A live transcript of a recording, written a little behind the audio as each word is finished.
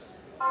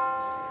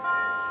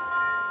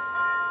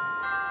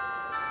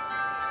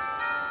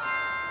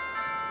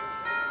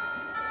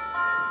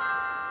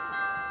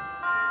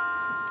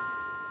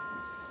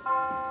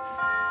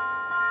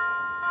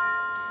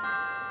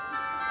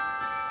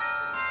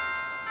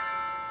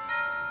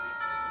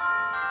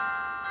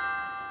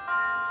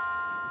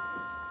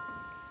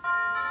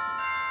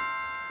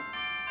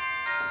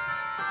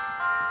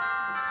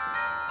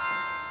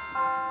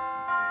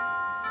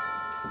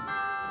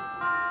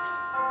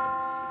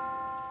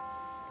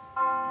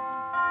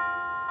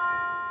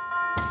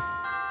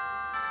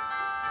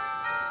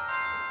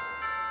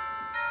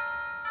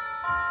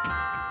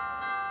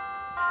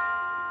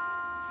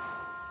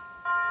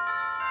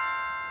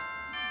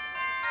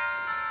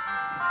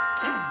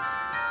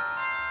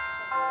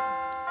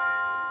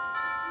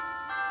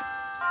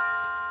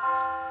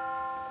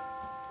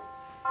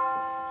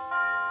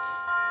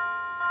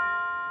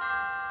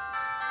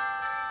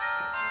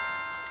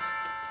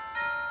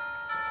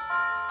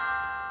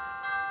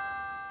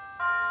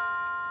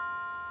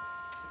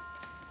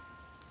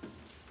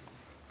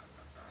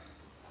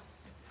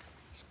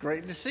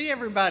Great to see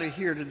everybody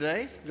here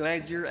today.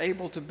 Glad you're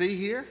able to be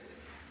here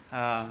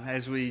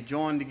as we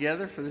join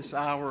together for this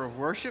hour of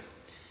worship.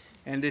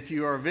 And if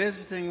you are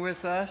visiting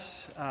with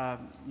us,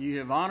 you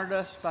have honored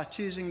us by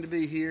choosing to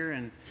be here,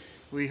 and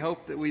we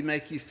hope that we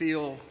make you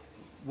feel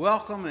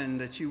welcome and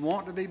that you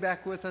want to be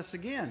back with us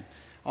again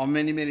on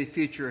many, many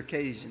future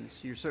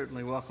occasions. You're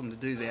certainly welcome to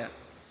do that.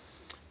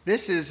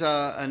 This is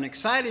an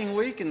exciting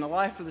week in the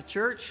life of the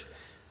church.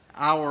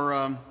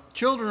 Our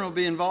children will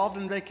be involved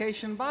in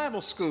Vacation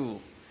Bible School.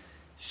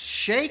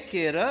 Shake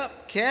It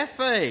Up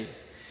Cafe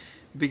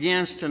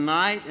begins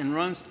tonight and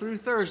runs through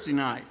Thursday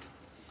night.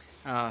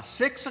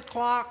 6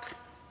 o'clock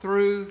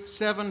through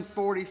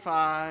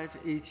 7:45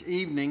 each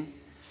evening.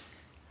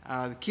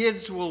 The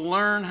kids will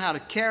learn how to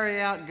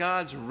carry out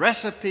God's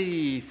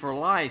recipe for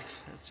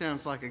life. That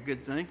sounds like a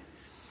good thing.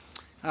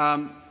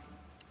 And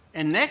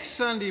next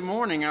Sunday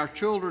morning, our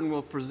children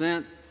will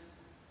present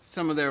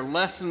some of their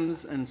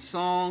lessons and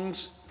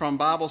songs from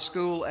Bible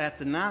school at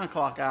the 9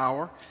 o'clock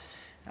hour.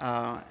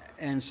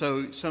 And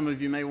so some of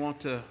you may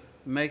want to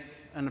make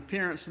an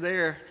appearance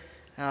there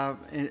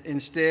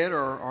instead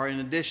or in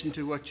addition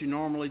to what you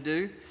normally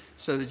do,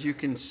 so that you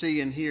can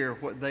see and hear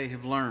what they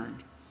have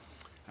learned.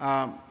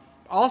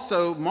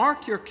 Also,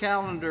 mark your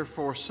calendar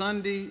for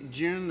Sunday,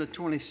 June the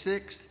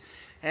 26th.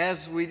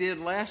 As we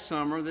did last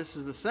summer, this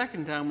is the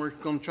second time we're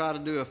going to try to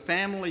do a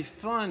family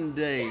fun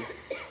day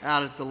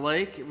out at the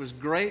lake. It was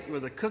great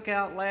with a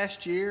cookout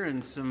last year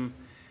and some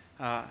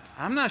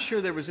I'm not sure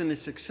there was any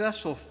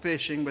successful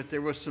fishing, but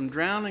there was some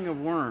drowning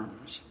of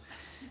worms.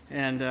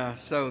 And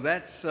so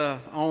that's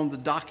on the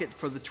docket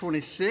for the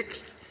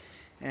 26th.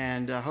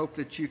 And I hope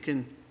that you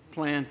can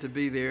plan to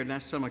be there. And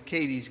that's some of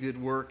Katie's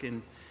good work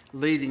in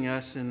leading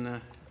us in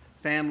the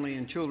family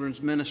and children's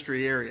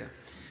ministry area.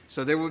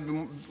 So there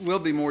will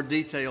be more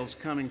details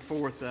coming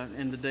forth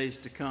in the days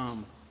to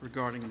come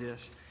regarding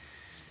this.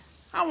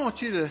 I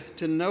want you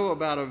to know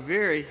about a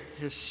very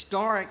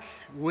historic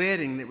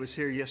wedding that was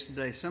here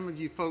yesterday. Some of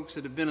you folks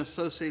that have been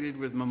associated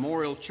with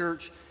Memorial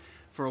Church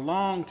for a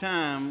long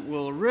time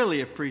will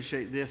really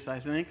appreciate this, I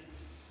think.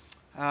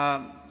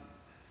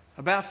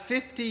 About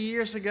 50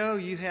 years ago,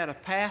 you had a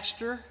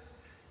pastor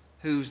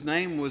whose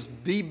name was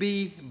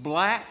B.B.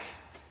 Black.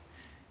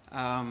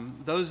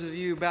 Those of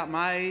you about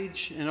my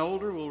age and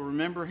older will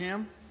remember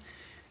him.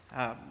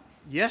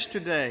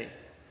 Yesterday,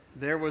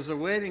 there was a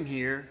wedding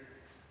here.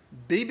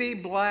 B.B.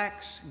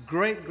 Black's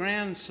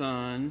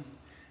great-grandson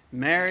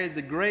married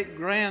the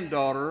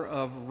great-granddaughter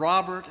of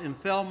Robert and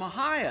Thelma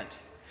Hyatt,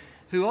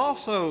 who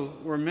also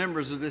were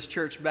members of this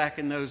church back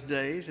in those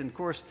days. And, of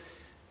course,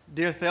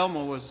 dear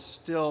Thelma was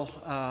still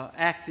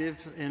active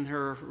in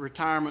her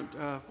retirement,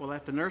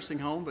 at the nursing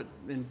home, but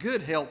in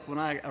good health when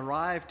I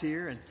arrived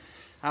here. And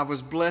I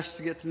was blessed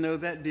to get to know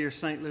that dear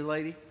saintly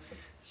lady.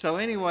 So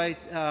anyway,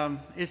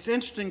 it's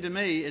interesting to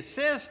me. It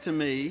says to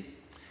me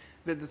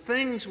that the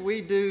things we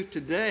do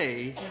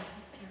today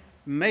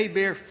may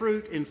bear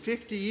fruit in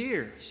 50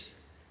 years.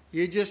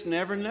 You just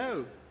never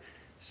know.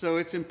 So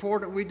it's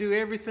important we do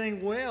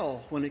everything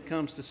well when it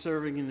comes to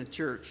serving in the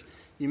church.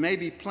 You may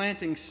be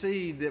planting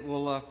seed that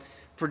will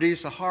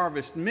produce a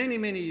harvest many,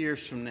 many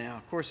years from now.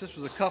 Of course, this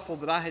was a couple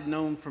that I had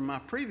known from my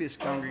previous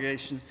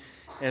congregation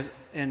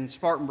in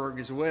Spartanburg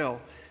as well.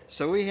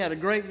 So we had a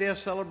great day of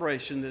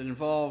celebration that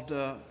involved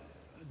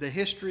the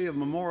history of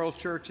Memorial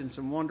Church in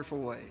some wonderful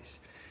ways.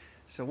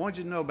 So I want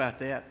you to know about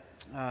that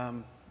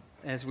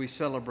as we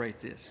celebrate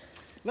this.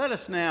 Let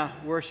us now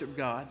worship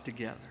God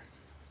together.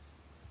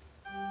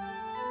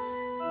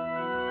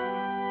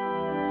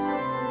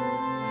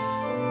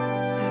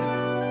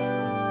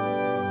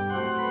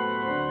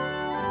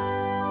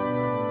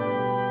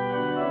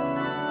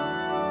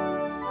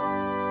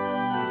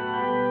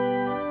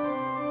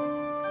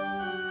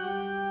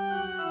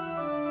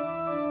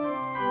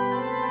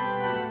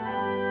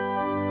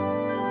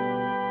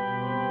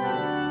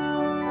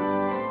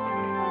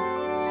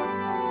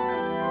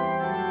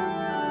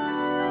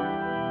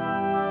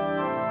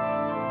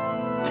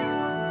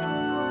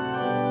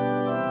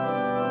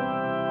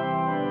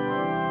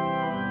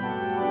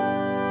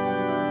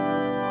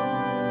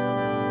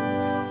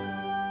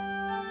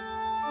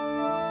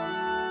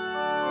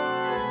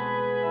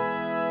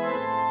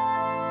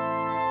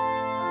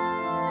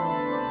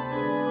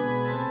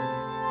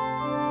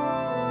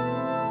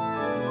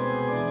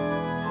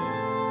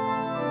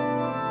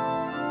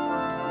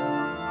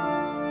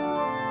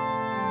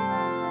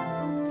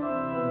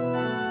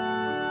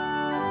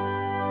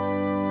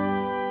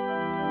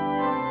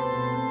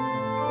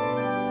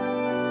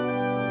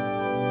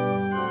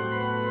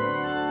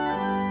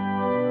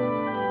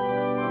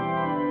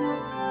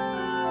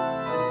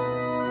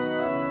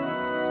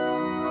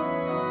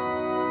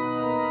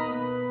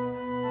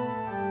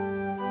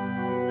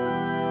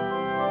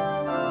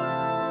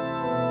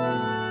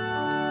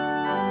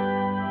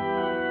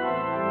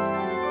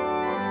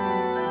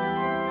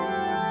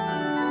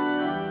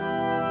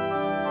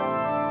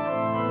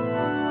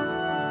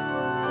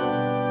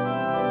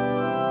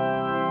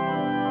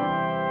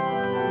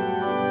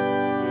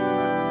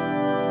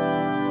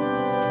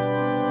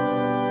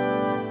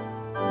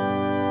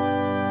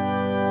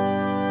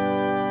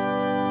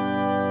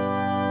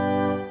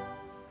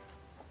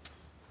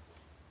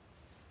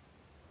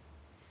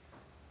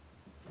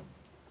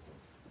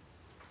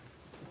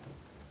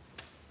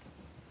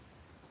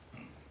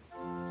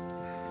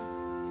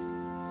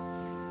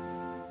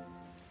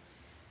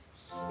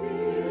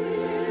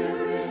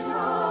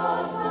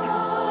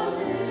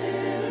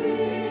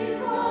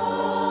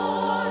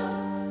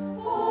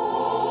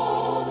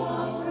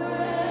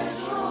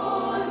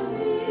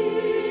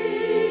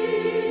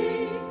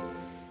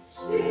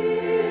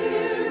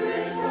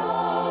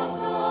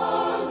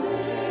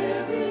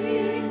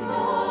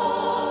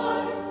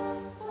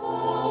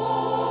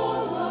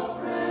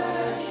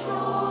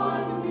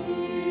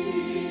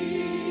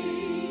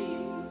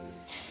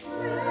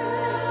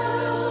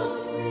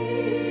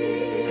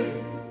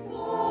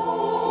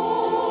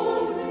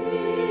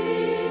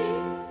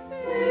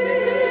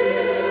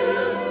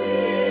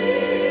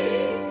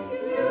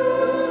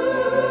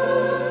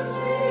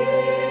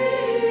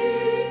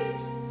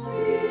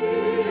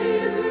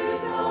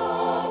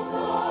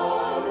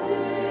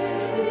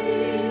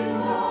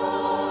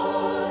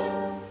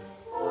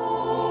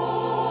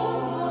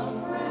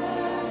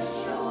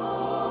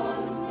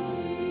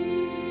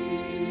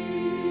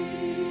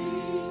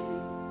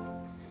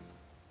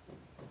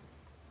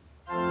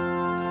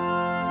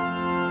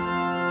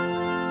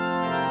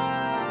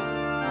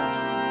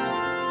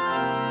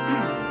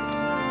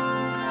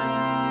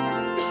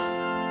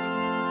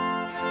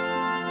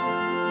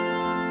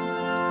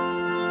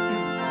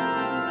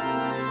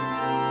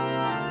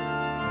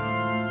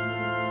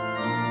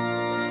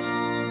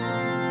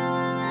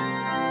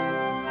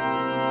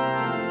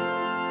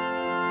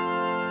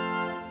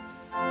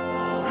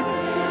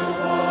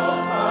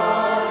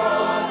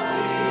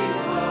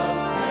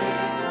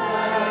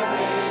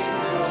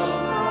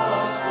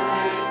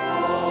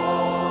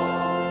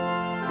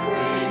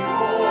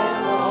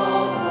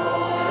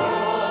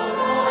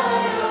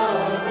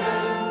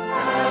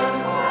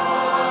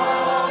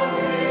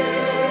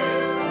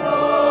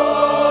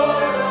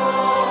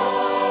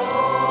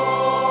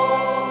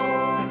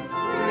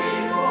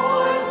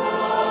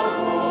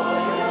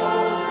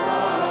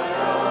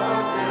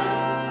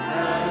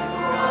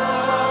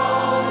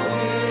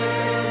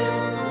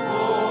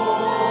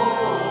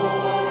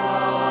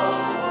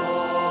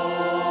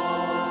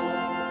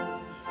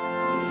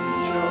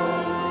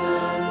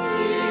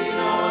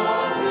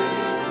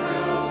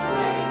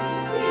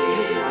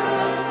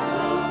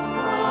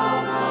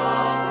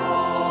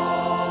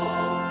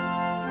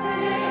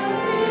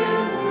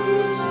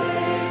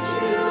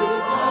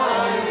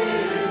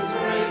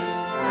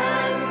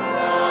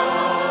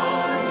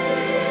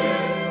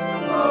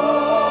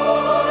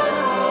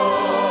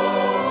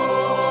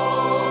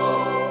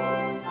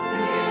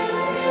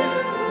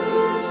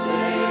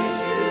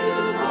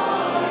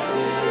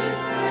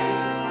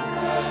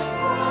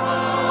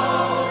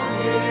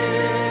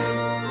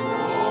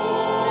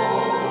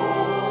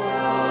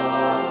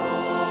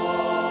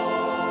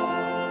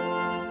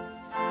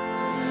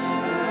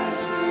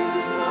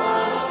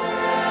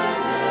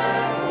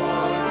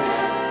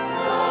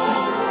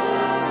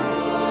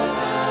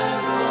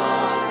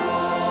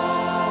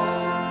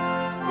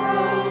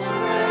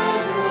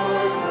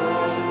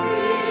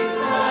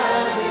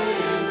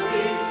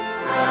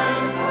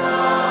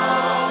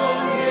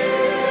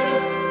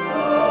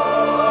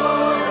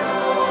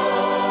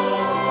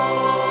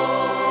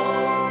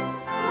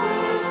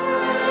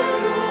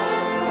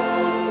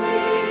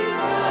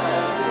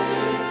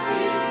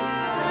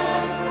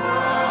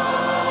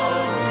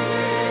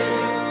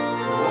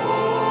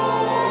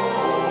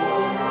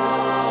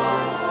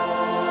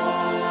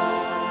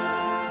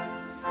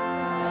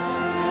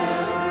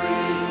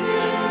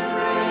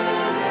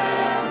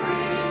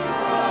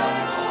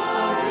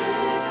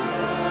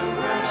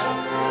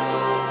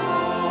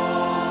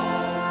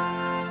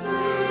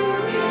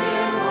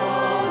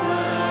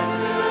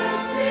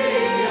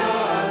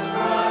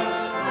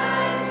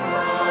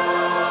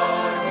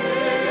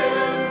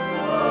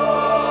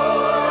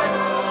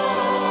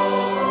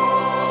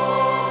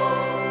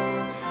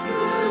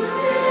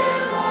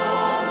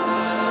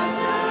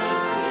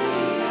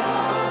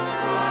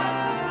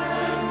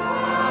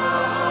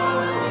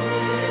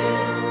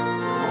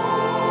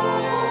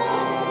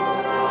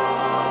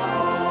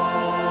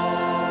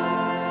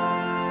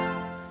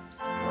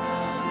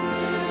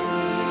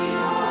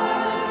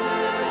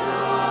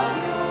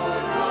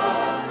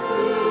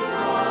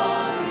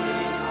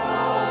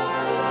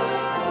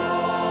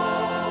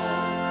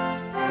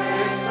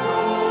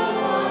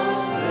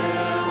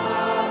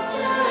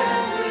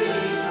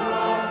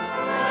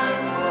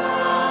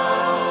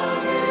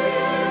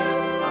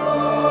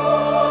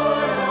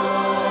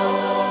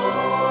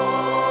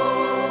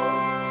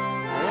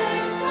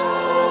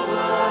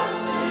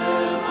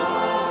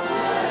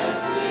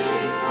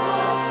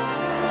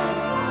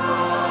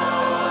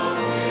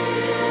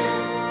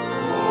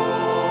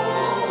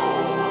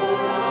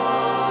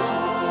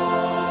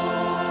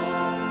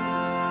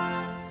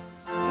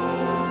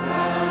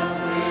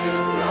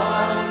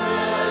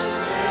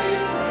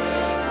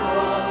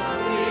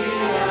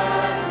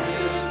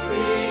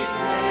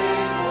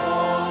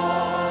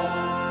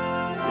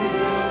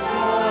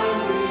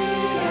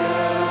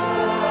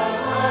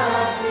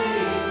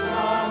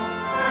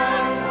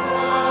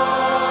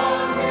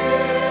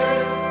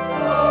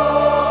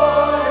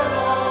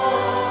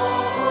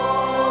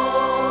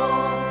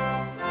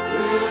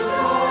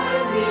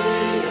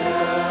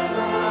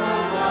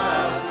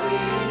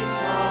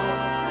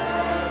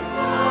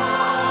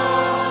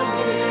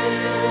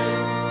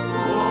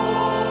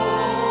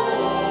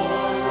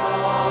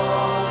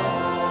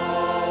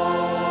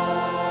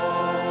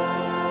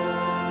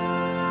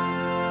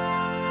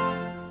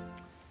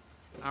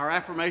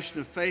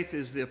 affirmation of faith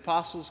is the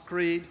Apostles'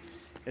 Creed.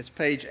 It's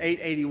page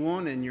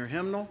 881 in your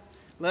hymnal.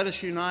 Let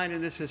us unite in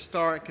this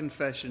historic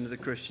confession of the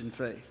Christian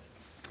faith.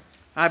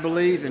 I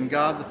believe in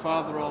God the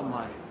Father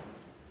Almighty,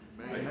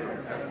 maker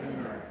of heaven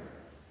and earth,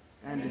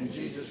 and in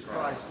Jesus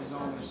Christ, his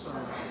only Son,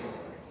 our Lord,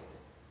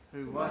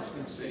 who was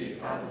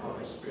conceived by the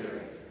Holy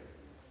Spirit,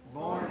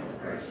 born of the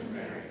Virgin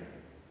Mary,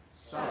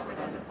 suffered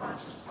under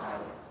Pontius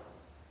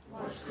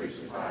Pilate, was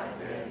crucified,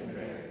 dead, and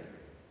buried.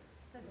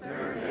 The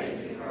third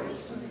day he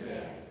rose from the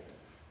dead.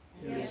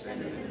 He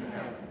ascended into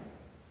heaven,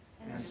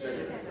 and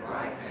sitteth at the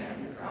right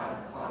hand of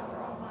God the Father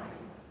Almighty.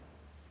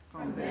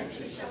 From thence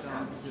he shall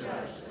come to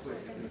judge the quick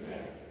and the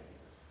dead.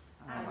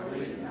 I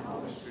believe in the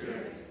Holy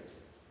Spirit,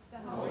 the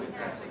Holy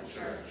Catholic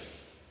Church,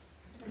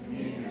 the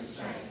communion of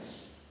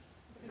saints,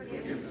 the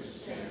forgiveness of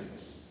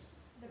sins,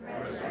 the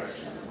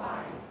resurrection of the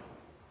body,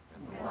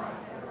 and the life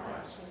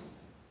everlasting.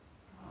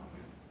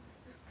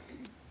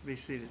 Amen. Be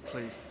seated,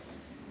 please.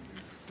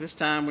 This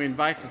time we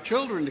invite the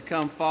children to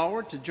come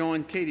forward to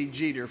join Katie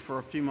Jeter for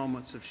a few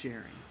moments of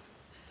sharing.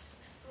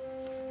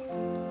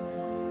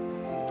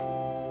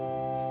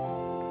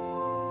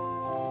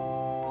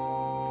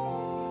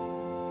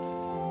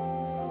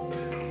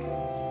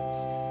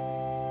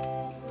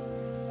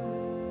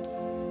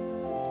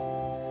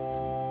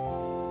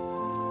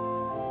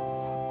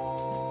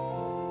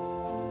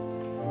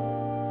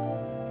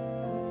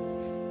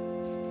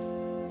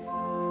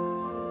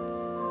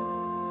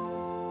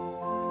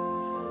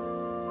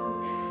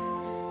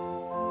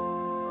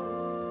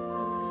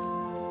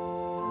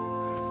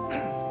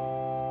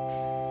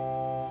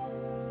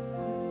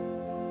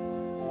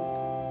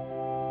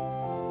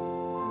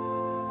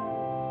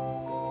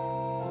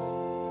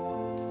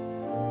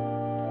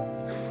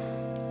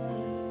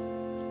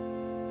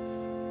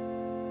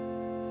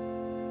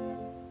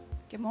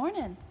 Good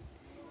morning.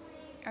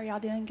 Are y'all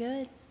doing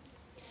good?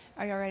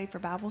 Are y'all ready for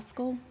Bible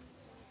school?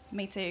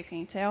 Me too, can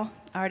you tell?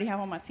 I already have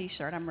on my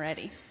t-shirt, I'm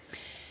ready.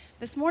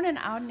 This morning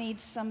I'll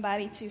need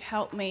somebody to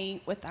help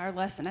me with our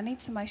lesson. I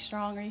need somebody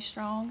strong. Are you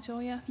strong,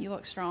 Julia? You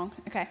look strong.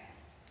 Okay. I'm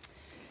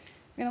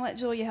going to let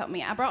Julia help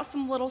me. I brought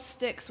some little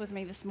sticks with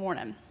me this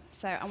morning.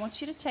 So I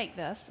want you to take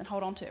this and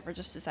hold on to it for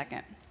just a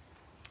second.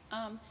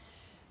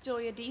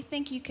 Julia, do you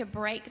think you could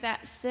break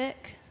that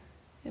stick?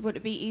 Would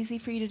it be easy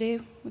for you to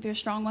do with your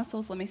strong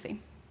muscles? Let me see.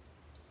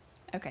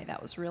 Okay,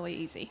 that was really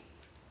easy.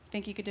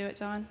 Think you could do it,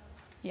 John?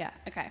 Yeah,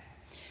 okay.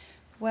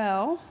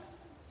 Well,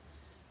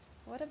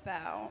 what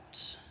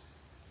about...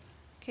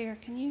 Kara,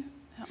 can you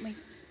help me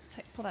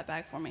pull that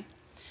bag for me?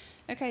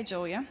 Okay,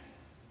 Julia.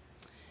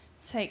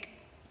 Take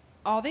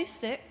all these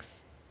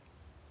sticks.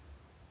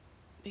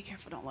 Be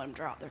careful, don't let them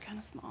drop. They're kind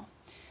of small.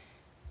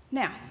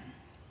 Now,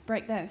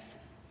 break those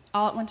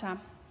all at one time.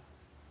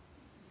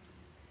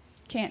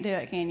 Can't do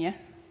it, can you?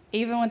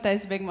 Even with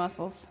those big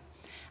muscles.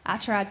 I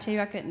tried too.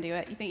 I couldn't do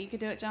it. You think you could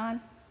do it, John?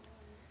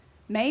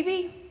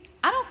 Maybe?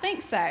 I don't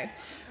think so.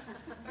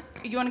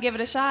 You want to give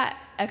it a shot?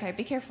 Okay,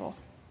 be careful.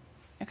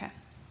 Okay.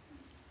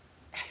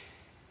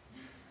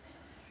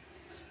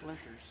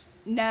 Splinters.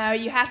 No,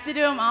 you have to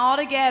do them all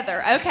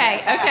together. Okay.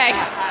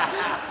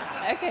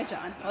 Okay,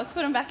 John. Let's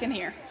put them back in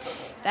here.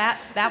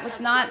 That was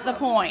not the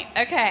point.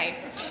 Okay.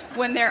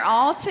 When they're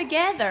all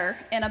together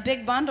in a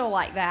big bundle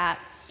like that,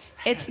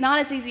 it's not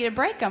as easy to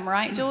break them,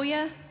 right,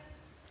 Julia?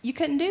 You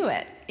couldn't do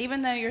it,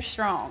 even though you're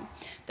strong.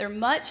 They're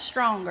much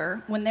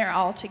stronger when they're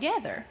all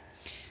together.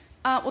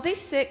 Well, these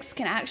sticks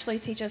can actually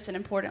teach us an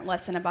important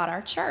lesson about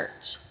our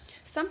church.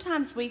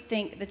 Sometimes we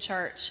think the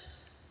church,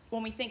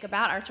 when we think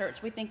about our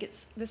church, we think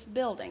it's this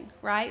building,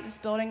 right? This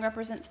building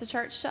represents the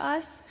church to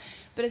us.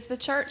 But is the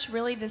church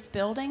really this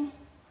building?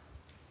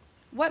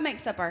 What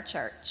makes up our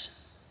church?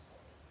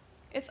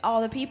 It's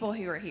all the people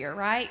who are here,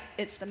 right?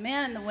 It's the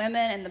men and the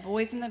women and the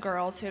boys and the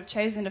girls who have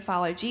chosen to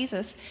follow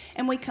Jesus.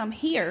 And we come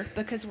here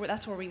because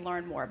that's where we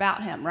learn more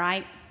about him,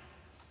 right?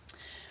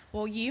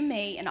 Well, you,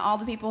 me, and all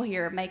the people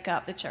here make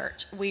up the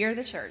church. We are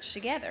the church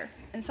together.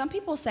 And some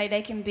people say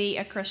they can be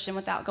a Christian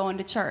without going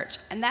to church.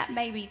 And that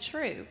may be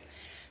true.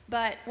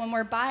 But when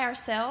we're by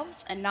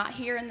ourselves and not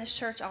here in this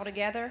church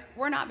altogether,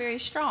 we're not very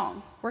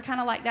strong. We're kind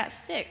of like that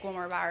stick when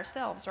we're by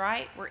ourselves,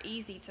 right? We're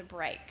easy to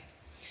break.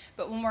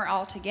 But when we're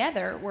all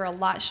together, we're a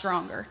lot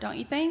stronger, don't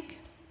you think?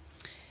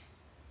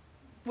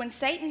 When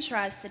Satan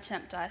tries to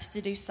tempt us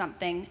to do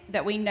something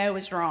that we know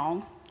is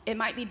wrong, it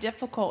might be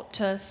difficult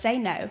to say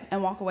no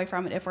and walk away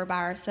from it if we're by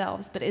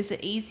ourselves. But is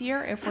it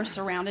easier if we're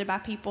surrounded by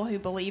people who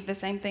believe the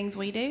same things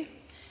we do?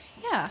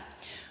 Yeah.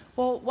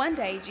 Well, one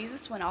day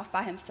Jesus went off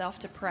by himself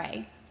to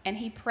pray. And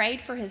he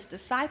prayed for his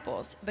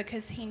disciples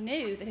because he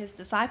knew that his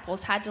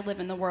disciples had to live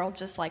in the world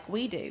just like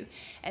we do.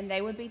 And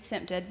they would be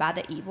tempted by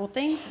the evil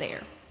things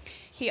there.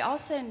 He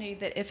also knew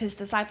that if his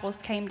disciples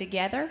came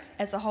together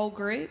as a whole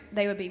group,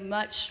 they would be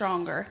much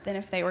stronger than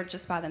if they were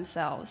just by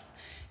themselves.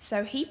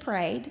 So he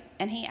prayed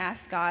and he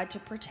asked God to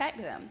protect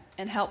them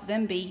and help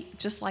them be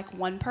just like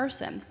one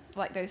person,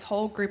 like those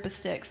whole group of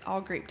sticks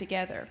all grouped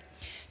together,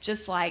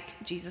 just like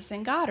Jesus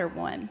and God are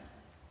one.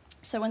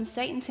 So when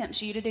Satan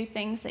tempts you to do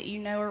things that you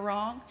know are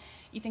wrong,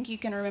 you think you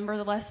can remember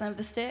the lesson of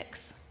the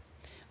sticks?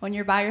 When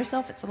you're by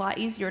yourself, it's a lot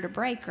easier to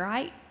break,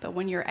 right? But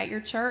when you're at your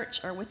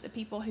church or with the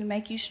people who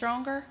make you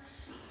stronger,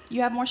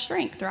 you have more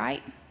strength,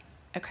 right?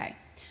 Okay.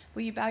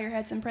 Will you bow your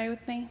heads and pray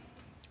with me?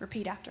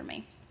 Repeat after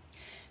me.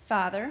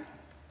 Father,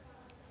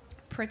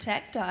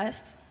 protect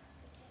us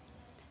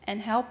and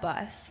help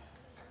us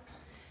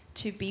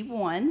to be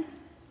one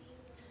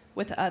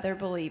with other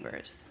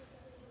believers,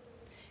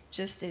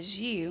 just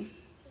as you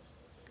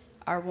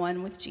are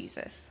one with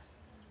Jesus.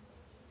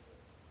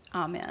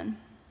 Amen.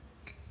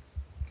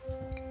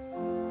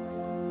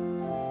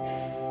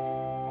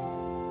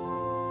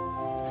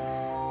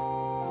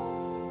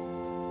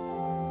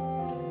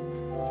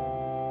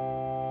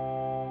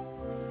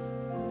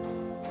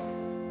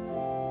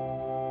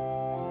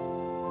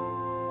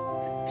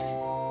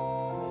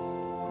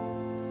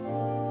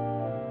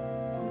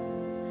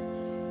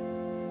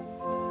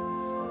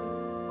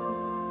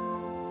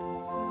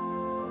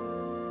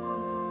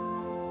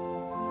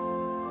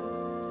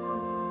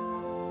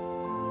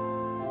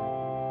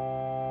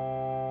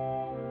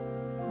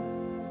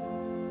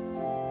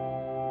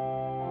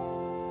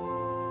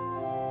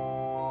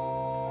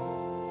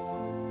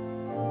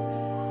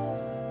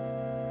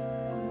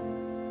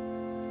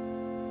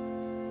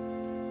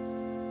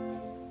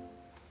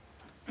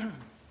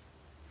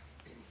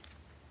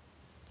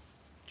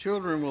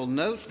 Children will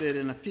note that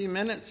in a few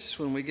minutes,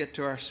 when we get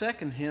to our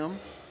second hymn,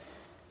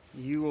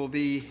 you will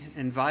be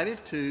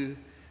invited to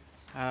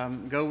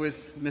go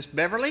with Miss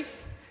Beverly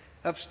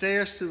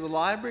upstairs to the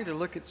library to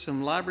look at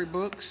some library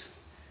books.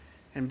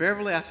 And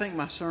Beverly, I think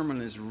my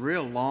sermon is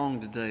real long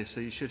today, so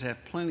you should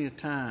have plenty of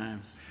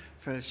time.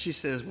 She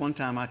says one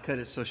time I cut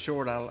it so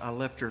short I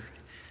left her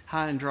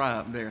high and dry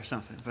up there or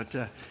something.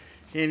 But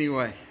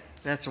anyway,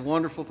 that's a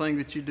wonderful thing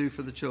that you do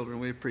for the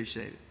children. We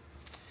appreciate it.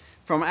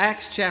 From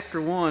Acts chapter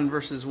 1,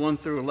 verses 1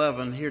 through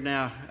 11, here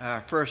now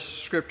our first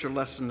scripture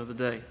lesson of the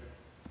day.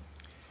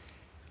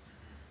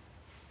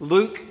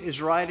 Luke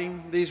is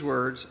writing these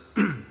words,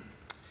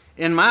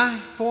 "In my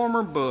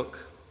former book,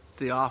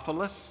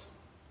 Theophilus,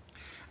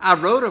 I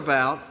wrote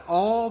about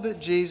all that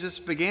Jesus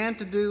began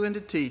to do and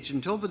to teach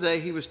until the day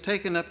he was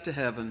taken up to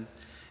heaven,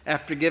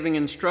 after giving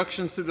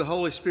instructions through the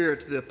Holy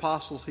Spirit to the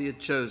apostles he had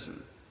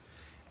chosen.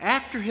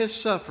 After his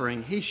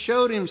suffering, he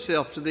showed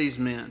himself to these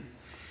men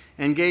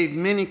and gave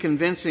many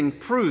convincing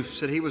proofs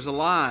that he was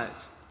alive.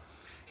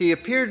 He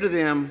appeared to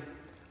them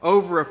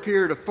over a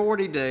period of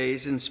 40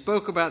 days and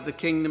spoke about the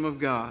kingdom of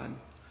God.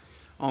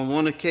 On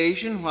one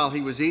occasion, while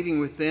he was eating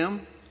with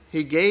them,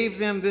 he gave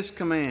them this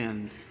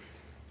command: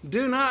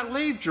 'Do not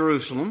leave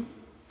Jerusalem,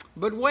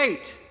 but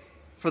wait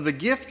for the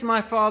gift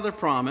my Father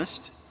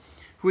promised,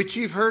 which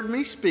you've heard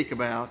me speak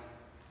about.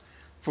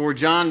 For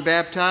John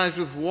baptized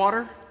with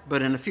water,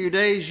 but in a few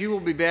days you will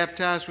be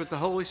baptized with the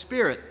Holy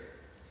Spirit.'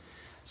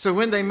 So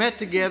when they met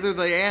together,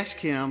 they asked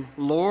him,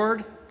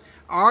 'Lord,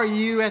 are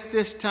you at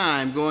this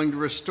time going to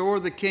restore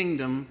the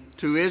kingdom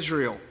to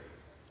Israel?'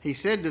 He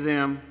said to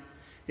them,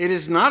 'It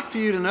is not for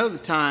you to know the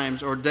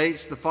times or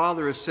dates the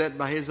Father has set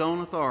by his own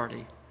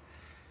authority.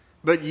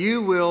 But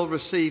you will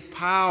receive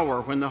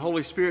power when the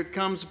Holy Spirit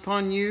comes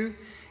upon you,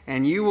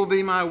 and you will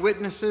be my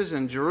witnesses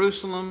in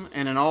Jerusalem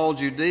and in all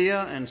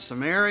Judea and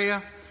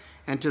Samaria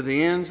and to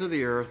the ends of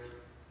the earth.'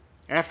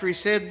 After he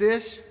said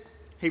this,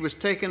 he was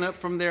taken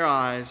up from their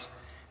eyes,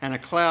 and a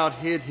cloud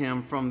hid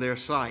him from their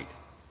sight.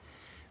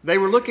 They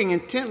were looking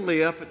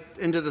intently up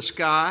into the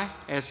sky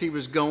as he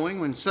was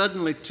going, when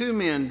suddenly 2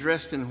 men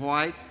dressed in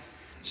white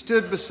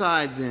stood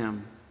beside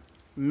them.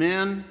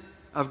 'Men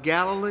of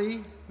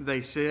Galilee,'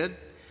 they said,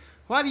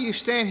 'why do you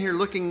stand here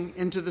looking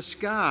into the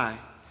sky?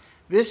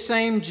 This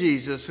same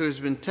Jesus who has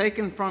been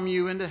taken from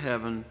you into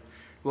heaven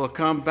will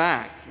come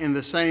back in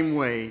the same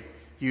way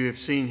you have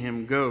seen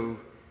him go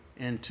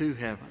into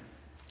heaven.'"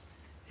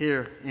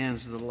 Here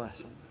ends the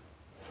lesson.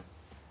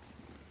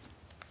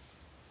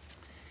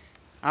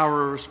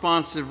 Our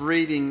responsive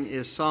reading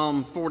is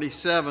Psalm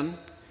 47.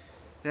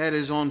 That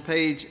is on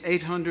page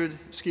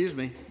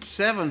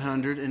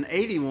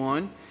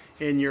 781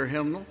 in your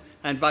hymnal.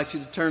 I invite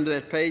you to turn to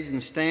that page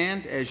and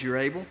stand as you're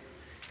able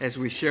as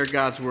we share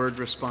God's word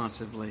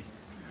responsively.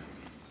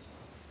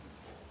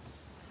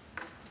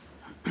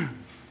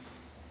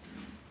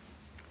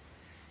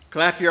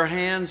 Clap your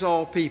hands,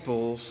 all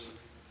peoples.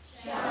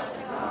 Shout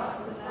to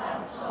God with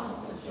loud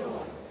songs of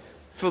joy.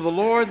 For the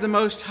Lord the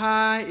Most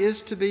High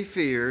is to be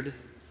feared,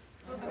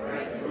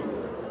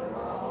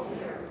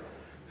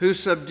 who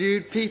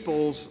subdued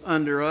peoples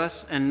under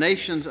us and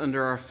nations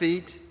under our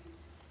feet.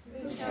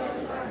 Who chose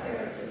our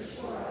heritage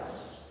for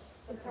us,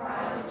 the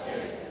pride of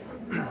Jacob,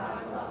 whom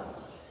God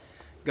loves.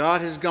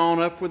 God has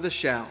gone up with a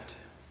shout.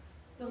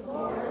 The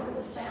Lord with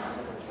the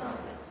sound of a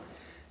trumpet.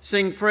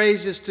 Sing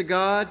praises to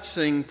God,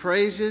 sing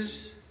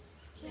praises.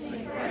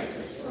 Sing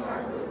praises to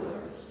our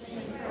ruler,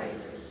 sing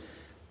praises.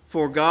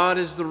 For God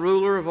is the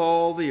ruler of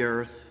all the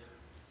earth.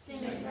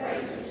 Sing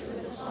praises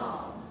with a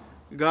song.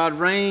 God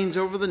reigns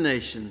over the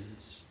nations.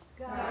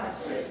 God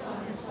sits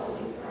on his holy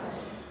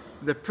throne.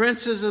 The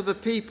princes of the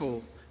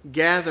people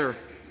gather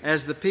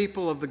as the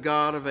people of the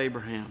God of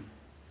Abraham.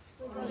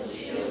 For the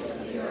shields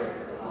of the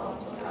earth belong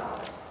to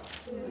God,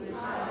 who is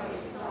high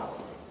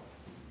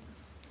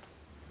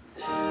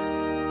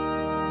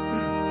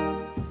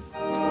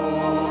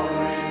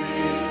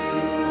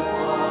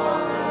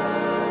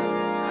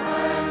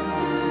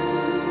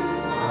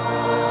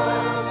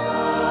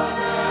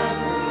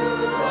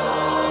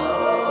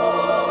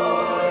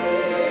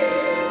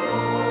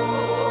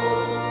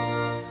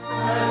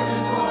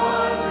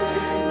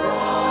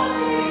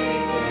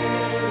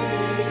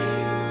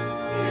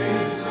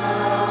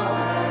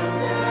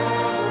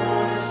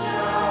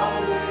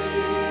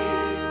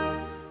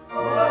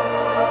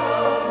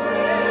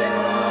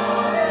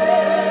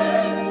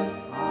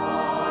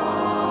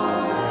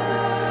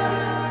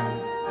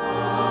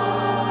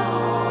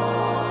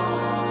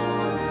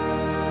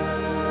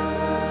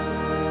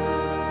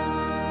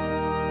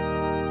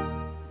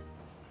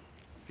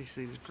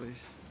seated,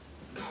 please.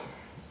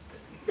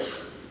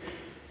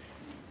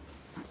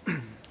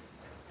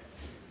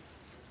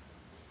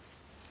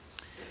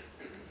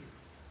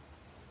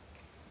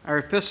 Our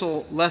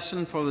epistle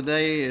lesson for the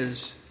day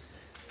is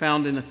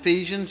found in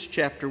Ephesians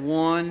chapter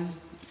 1,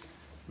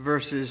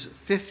 verses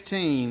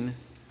 15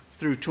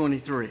 through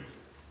 23.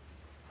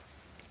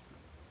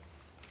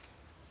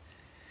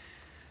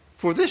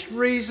 For this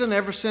reason,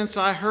 ever since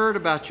I heard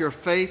about your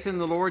faith in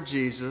the Lord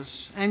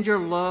Jesus and your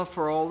love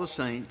for all the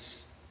saints,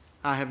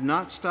 I have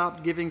not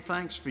stopped giving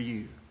thanks for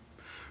you,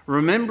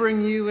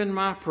 remembering you in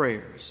my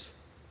prayers.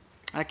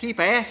 I keep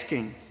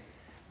asking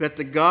that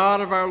the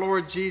God of our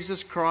Lord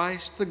Jesus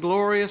Christ, the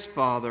glorious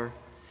Father,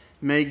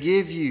 may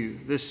give you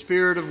the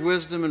spirit of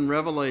wisdom and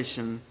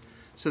revelation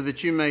so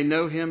that you may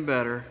know him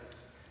better.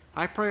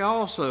 I pray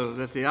also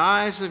that the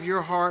eyes of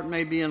your heart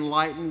may be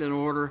enlightened in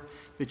order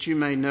that you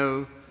may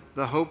know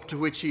the hope to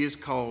which he has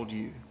called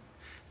you,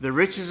 the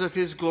riches of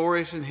his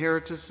glorious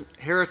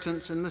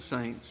inheritance in the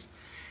saints,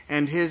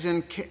 and his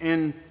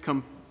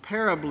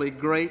incomparably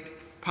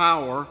great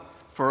power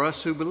for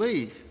us who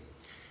believe.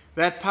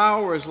 That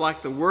power is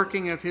like the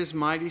working of his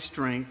mighty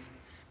strength,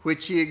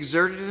 which he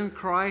exerted in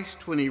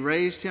Christ when he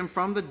raised him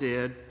from the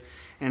dead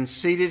and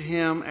seated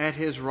him at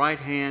his right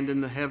hand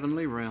in the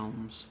heavenly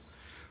realms,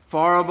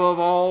 far above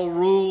all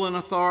rule and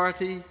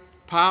authority,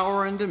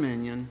 power and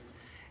dominion,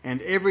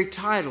 and every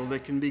title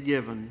that can be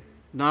given,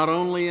 not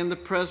only in the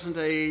present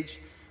age,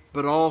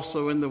 but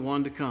also in the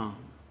one to come.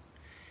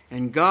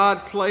 And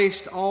God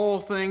placed all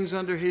things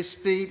under his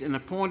feet and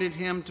appointed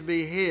him to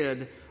be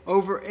head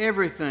over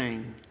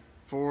everything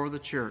for the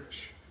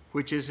church,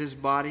 which is his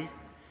body,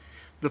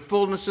 the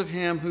fullness of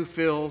him who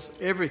fills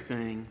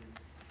everything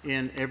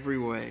in every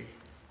way.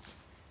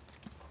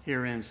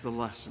 Here ends the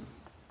lesson.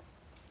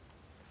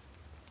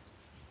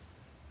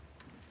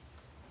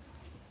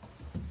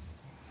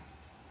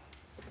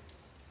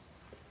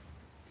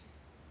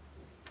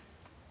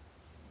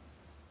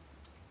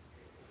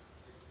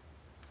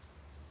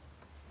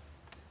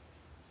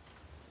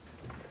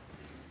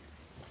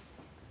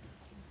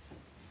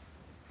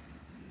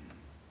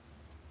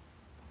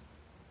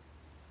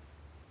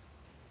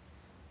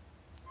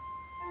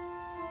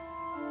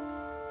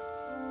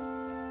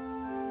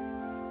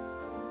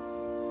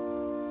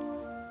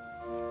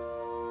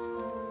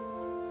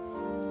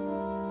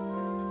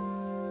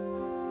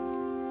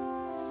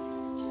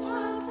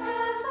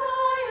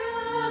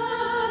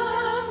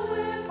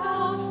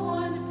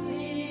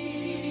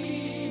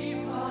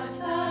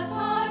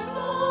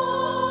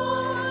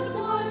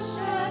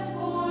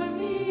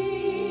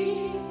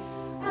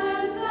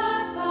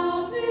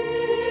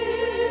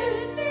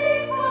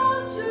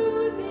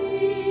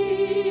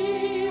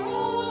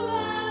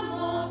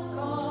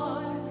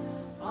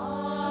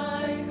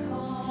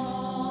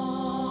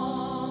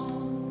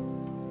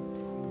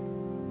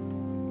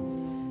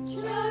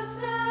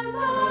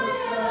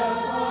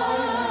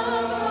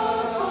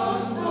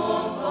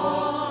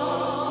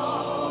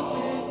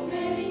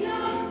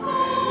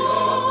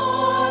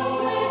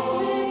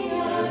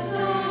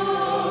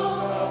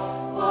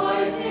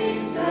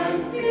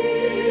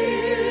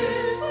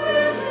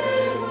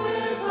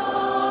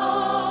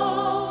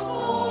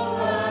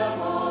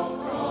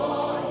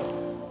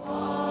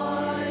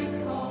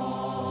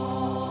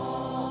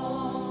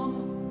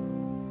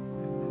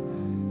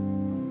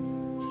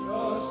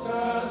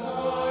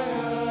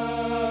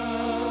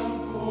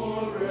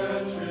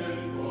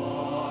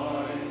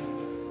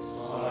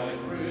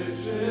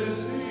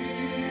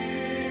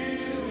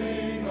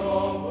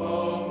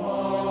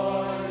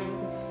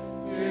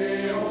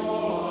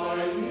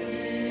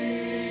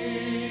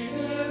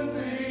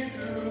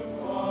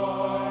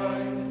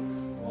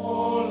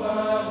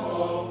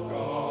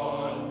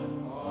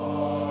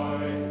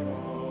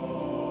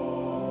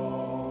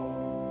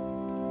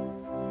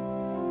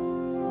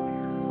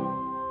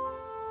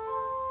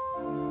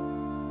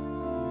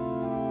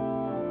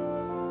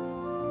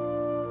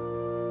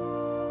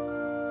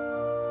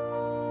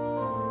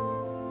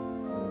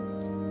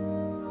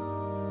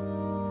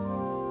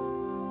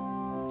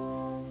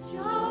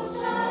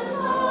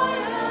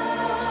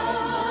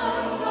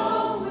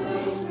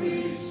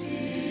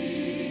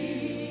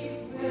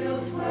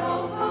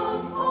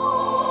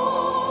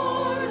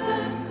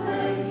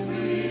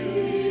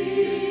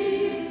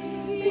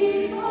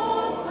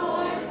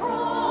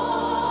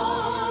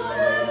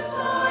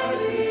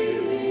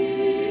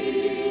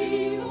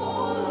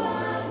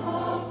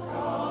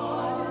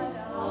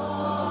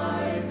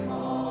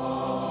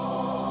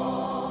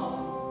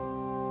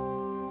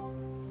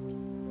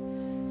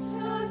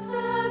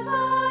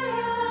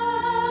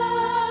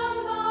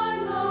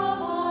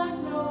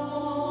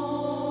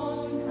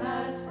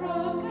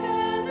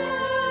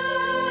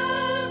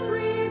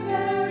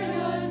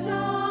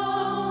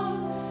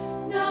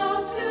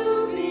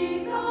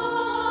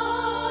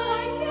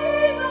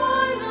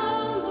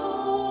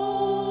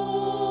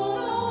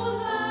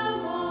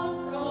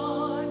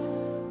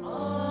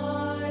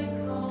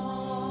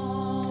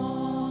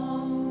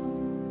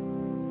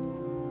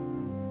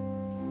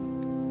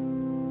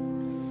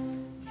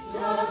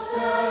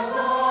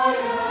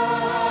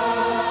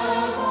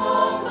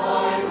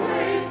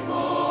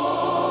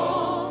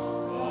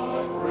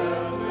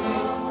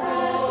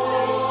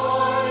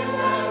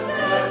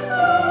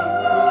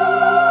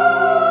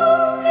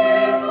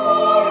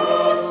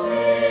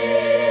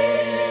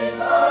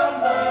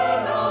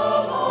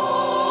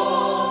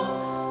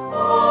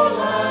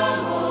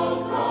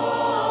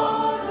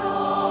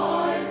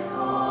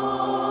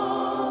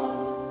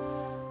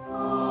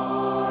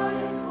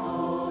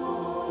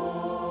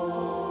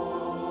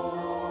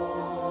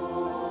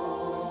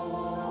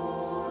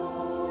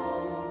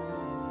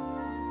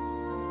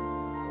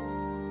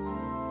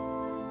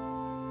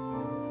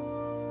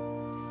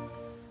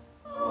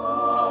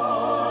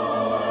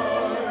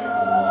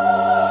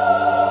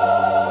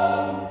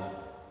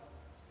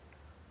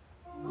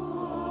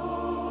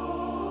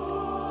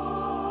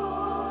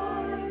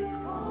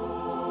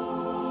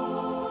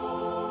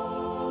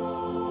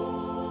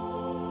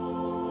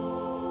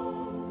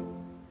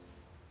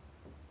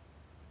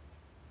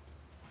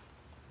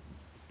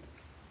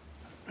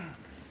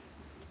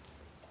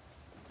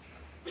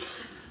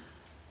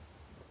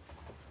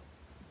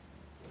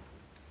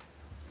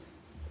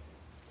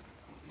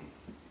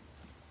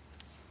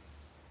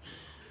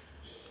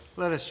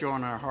 Let us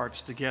join our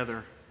hearts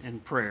together in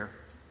prayer.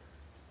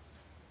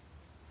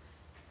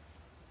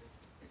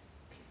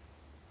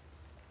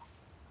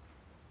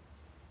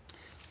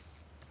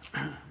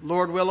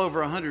 Lord, well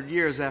over 100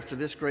 years after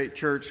this great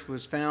church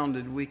was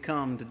founded, we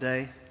come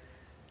today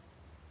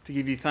to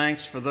give you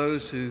thanks for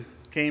those who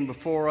came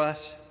before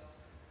us,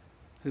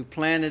 who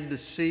planted the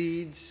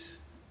seeds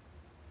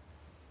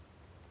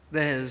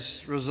that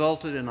has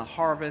resulted in a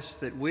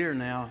harvest that we are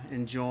now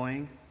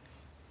enjoying.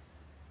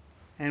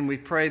 And we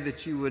pray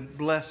that you would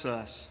bless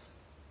us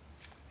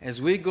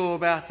as we go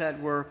about that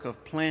work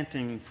of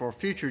planting for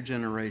future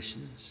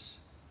generations.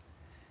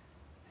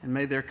 And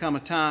may there come a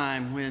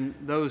time when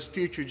those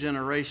future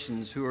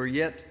generations who are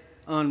yet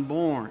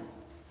unborn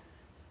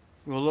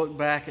will look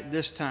back at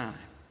this time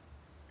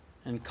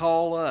and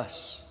call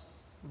us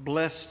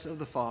blessed of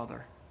the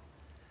Father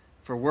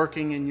for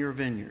working in your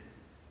vineyard.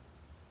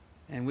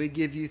 And we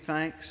give you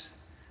thanks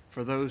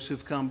for those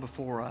who've come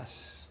before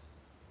us.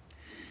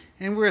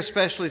 And we're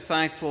especially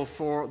thankful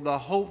for the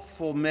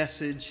hopeful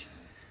message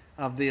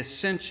of the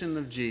ascension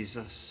of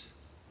Jesus.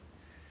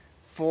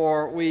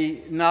 For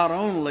we not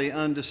only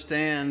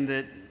understand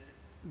that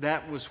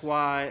that was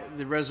why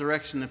the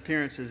resurrection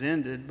appearances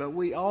ended, but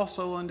we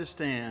also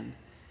understand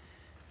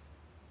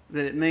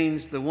that it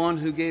means the one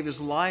who gave his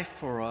life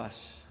for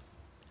us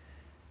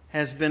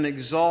has been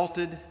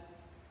exalted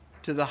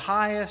to the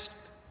highest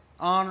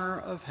honor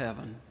of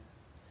heaven,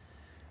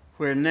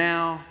 where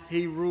now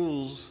he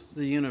rules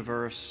the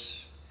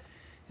universe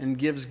and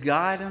gives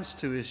guidance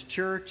to his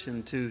church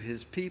and to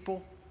his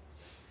people.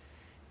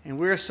 And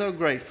we're so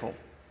grateful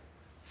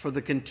for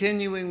the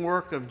continuing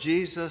work of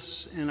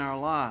Jesus in our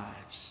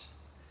lives,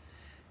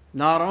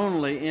 not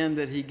only in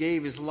that he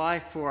gave his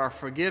life for our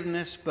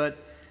forgiveness, but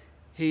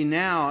he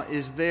now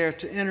is there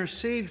to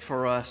intercede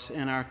for us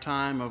in our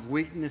time of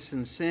weakness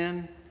and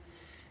sin,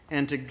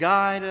 and to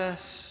guide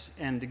us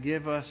and to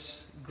give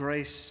us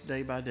grace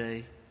day by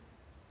day.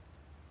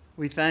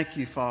 We thank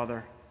you,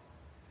 Father,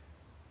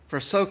 for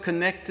so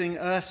connecting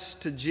us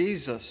to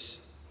Jesus,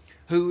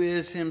 who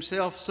is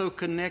himself so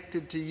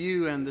connected to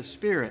you and the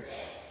Spirit,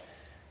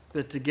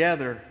 that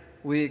together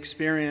we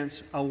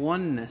experience a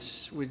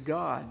oneness with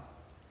God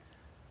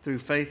through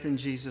faith in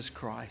Jesus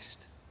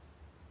Christ.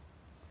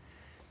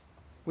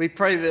 We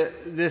pray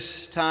that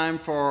this time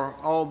for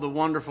all the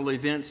wonderful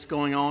events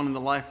going on in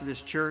the life of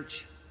this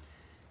church.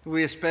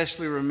 We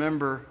especially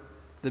remember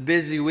the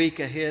busy week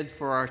ahead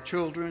for our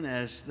children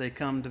as they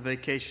come to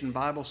Vacation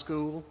Bible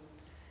School.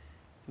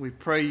 We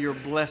pray your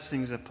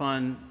blessings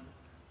upon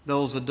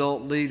those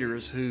adult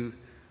leaders who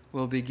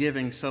will be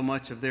giving so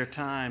much of their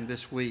time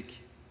this week,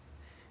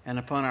 and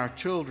upon our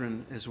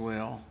children as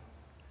well.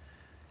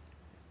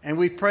 And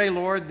we pray,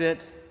 Lord, that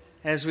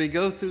as we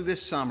go through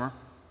this summer,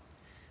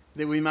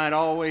 that we might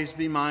always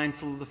be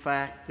mindful of the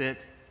fact that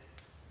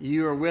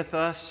you are with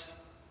us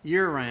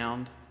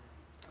year-round,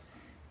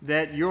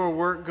 that your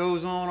work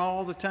goes on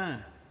all the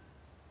time.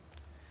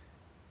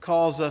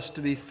 Cause us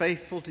to be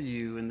faithful to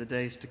you in the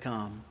days to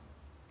come.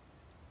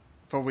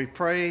 For we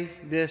pray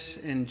this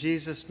in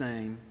Jesus'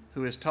 name,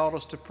 who has taught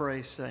us to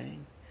pray,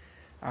 saying,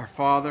 Our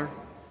Father,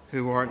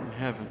 who art in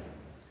heaven,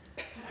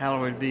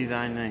 hallowed be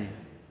thy name.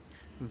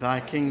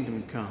 Thy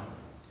kingdom come,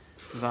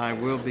 thy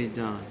will be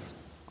done,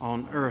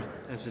 on earth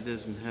as it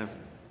is in heaven.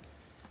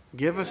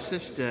 Give us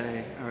this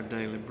day our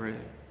daily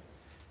bread,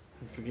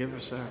 and forgive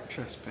us our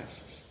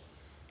trespasses,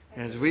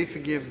 as we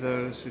forgive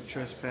those who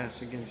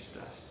trespass against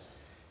us.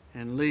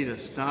 And lead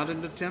us not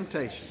into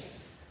temptation,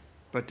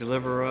 but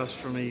deliver us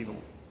from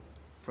evil.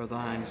 For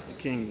thine is the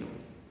kingdom,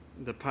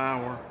 the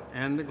power,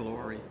 and the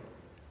glory,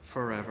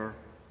 forever.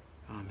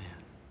 Amen.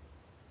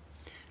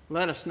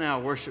 Let us now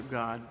worship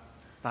God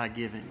by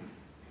giving.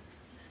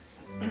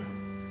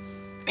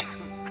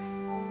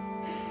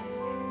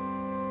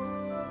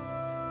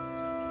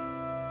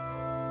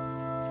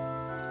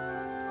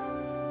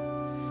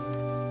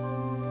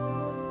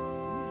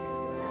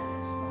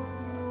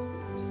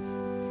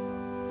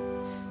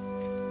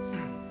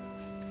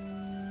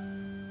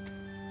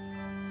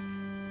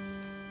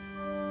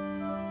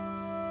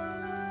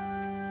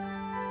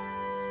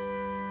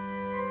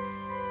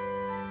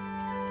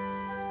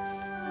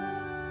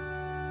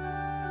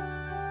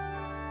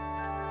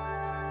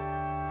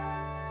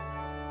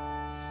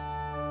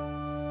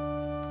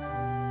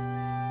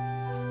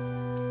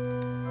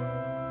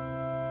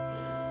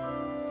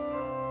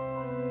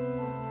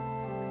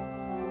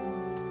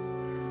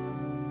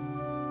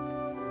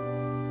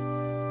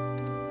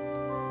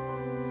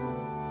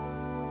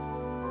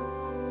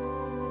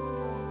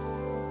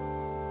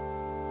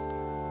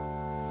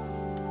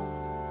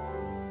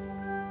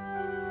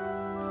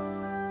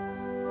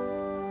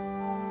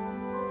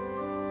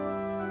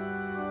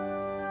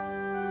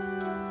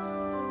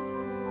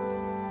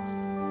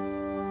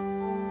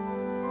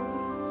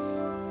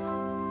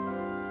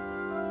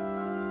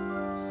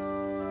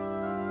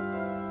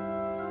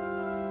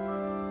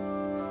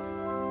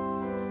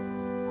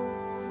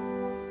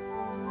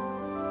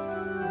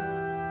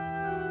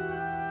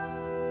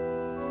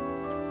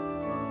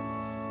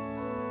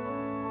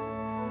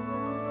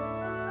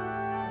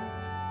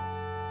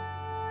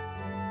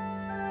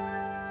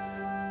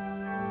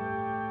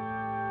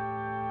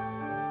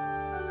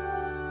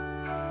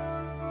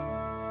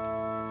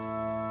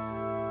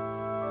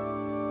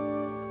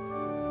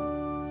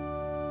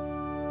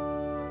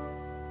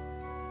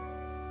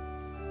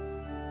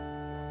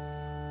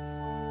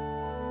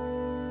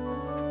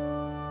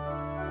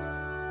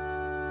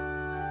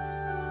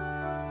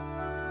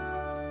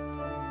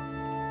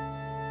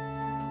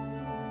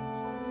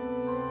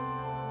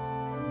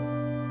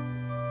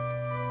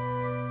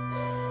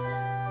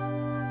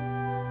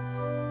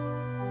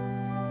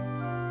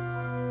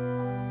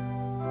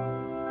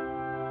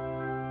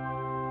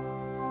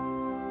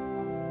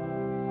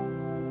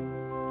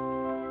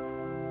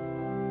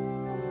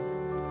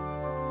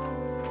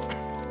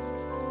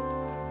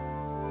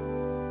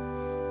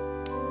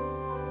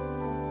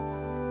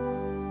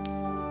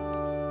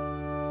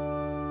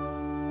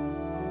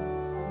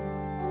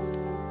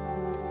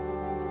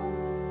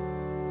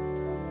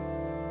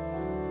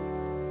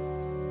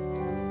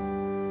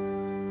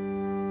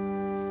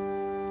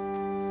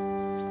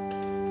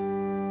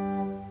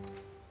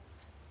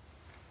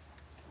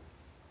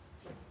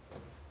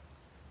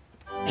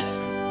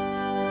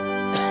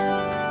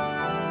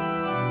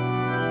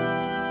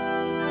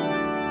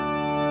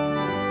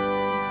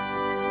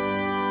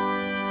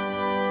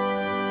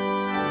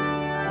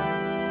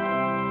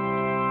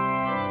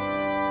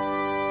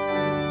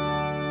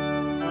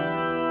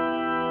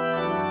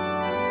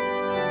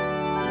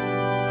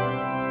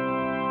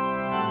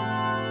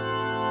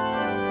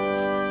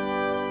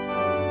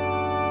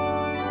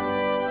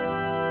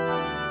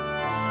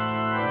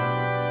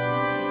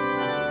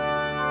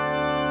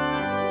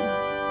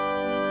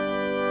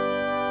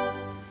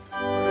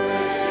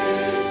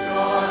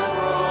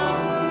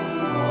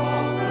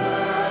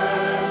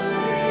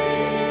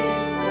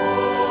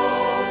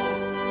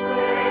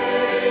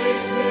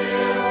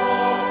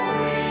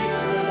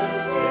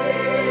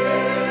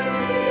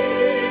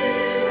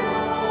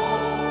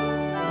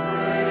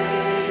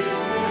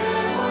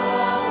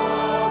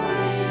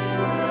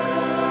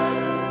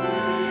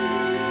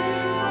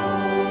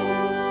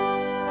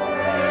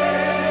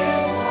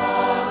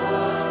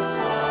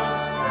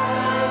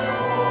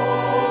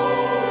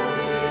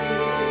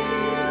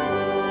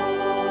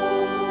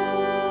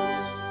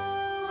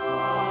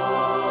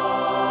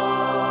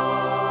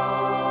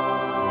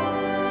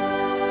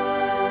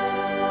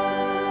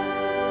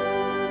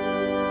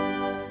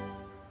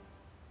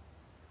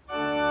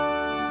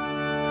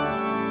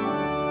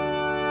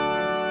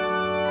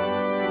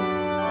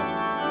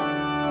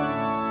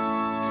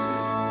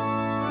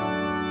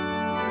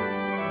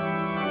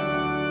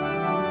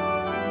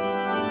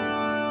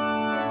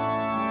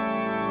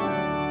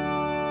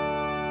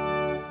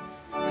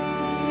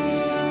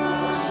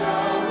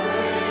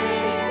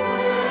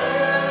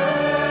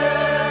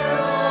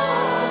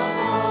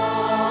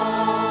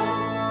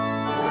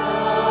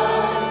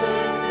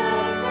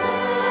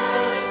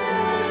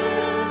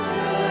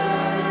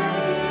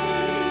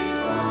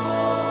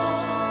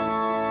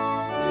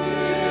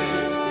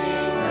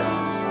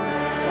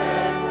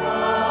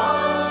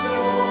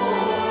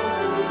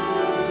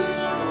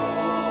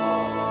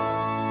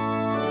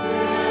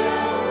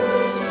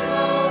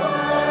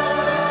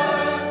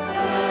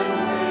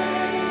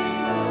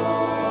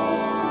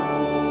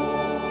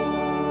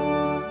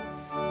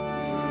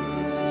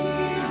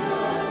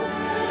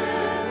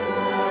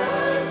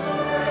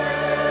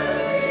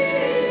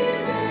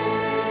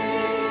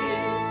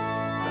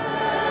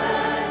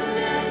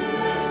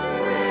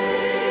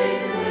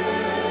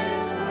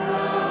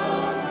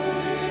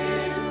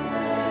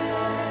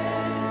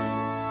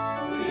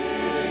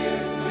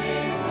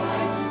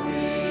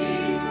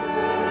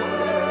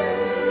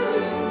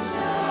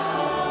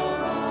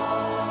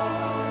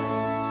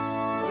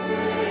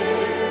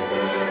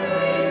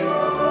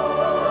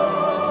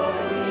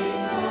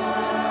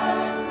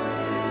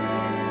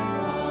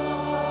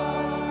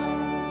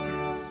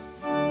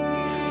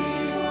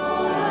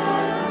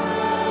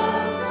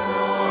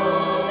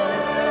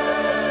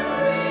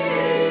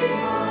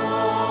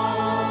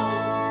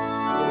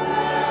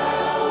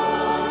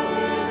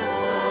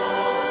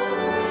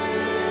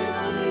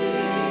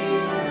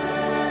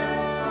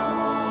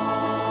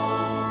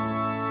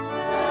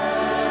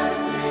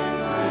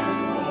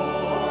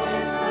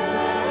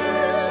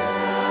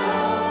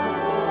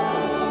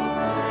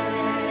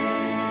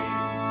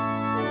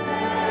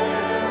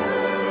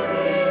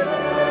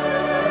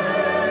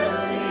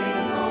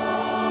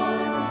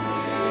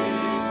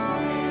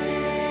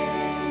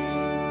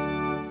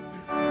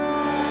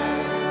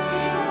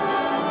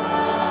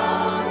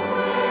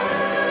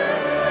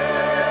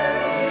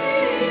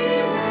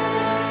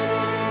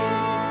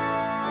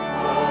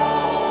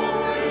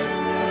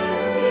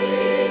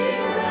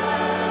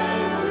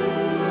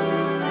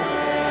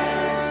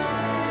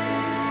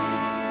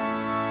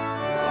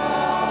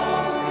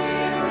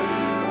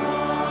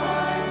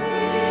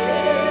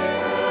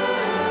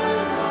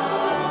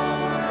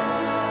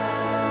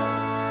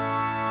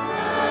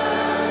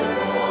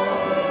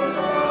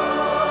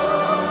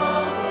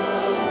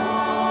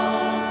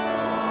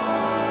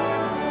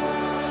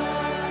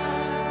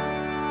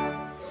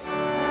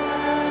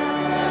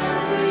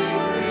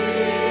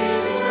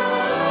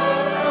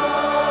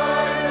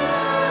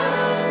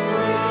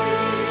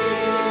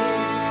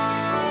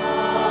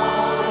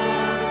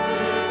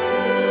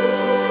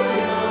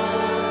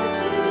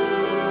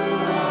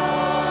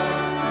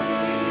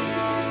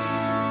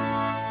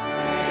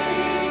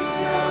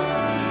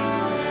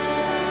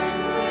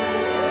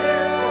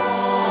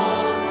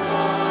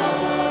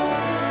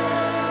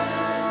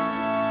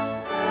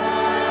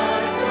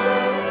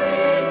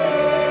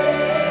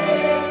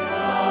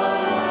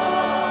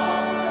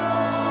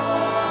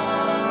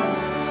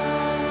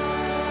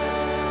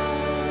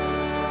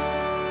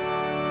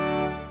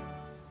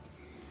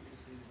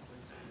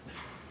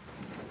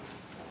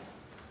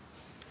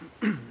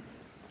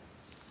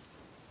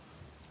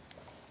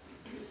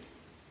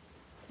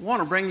 want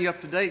to bring you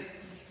up to date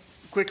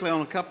quickly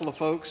on a couple of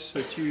folks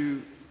that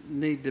you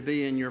need to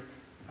be in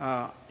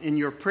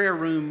your prayer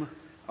room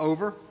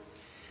over.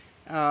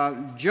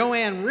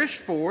 Joanne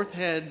Rishforth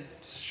had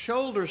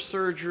shoulder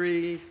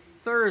surgery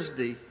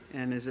Thursday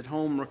and is at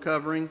home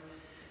recovering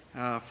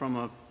from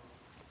a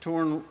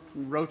torn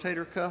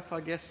rotator cuff,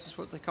 I guess is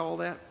what they call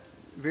that.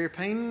 Very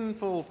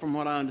painful from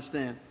what I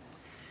understand.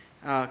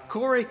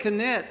 Corey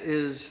Cannett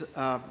is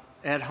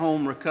at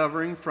home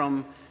recovering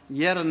from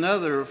yet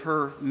another of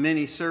her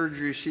many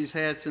surgeries she's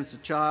had since a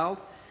child.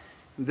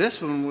 This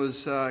one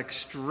was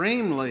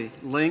extremely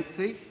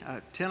lengthy,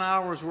 10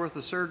 hours worth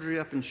of surgery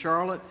up in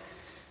Charlotte,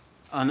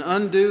 an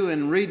undo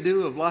and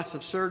redo of lots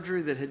of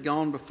surgery that had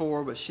gone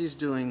before, but she's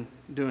doing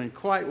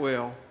quite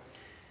well.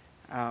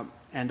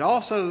 And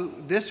also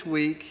this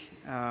week,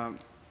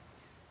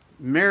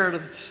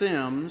 Meredith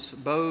Sims,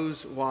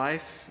 Bo's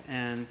wife,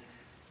 and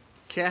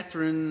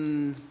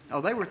Catherine,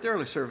 they were at the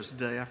early service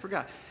today, I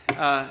forgot.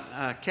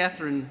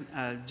 Catherine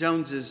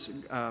Jones's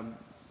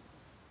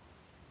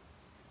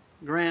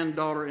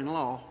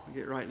granddaughter-in-law, I'll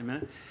get right in a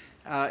minute,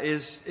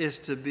 is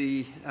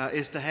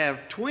to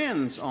have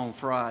twins on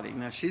Friday.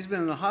 Now, she's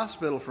been in the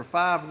hospital for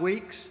 5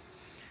 weeks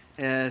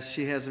as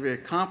she has a very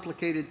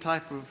complicated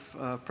type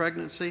of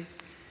pregnancy,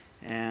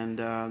 and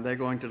they're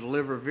going to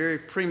deliver very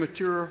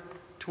premature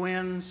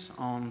twins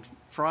on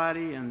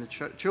Friday, and the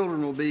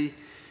children will be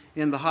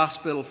in the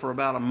hospital for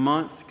about a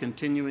month,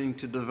 continuing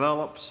to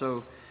develop.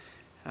 So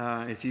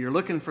if you're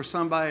looking for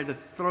somebody to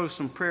throw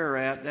some prayer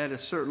at, that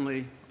is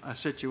certainly a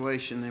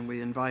situation, and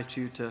we invite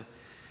you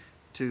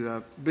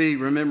to be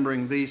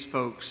remembering these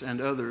folks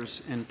and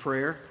others in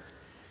prayer.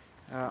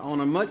 On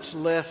a much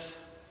less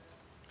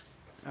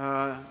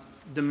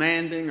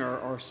demanding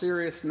or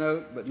serious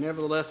note, but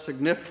nevertheless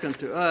significant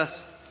to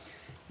us,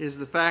 is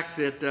the fact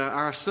that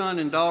our son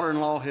and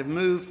daughter-in-law have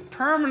moved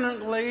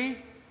permanently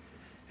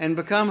and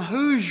become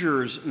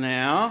Hoosiers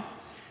now.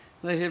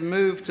 They have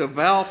moved to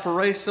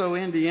Valparaiso,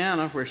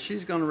 Indiana, where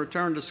she's going to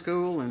return to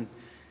school, and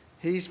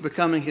he's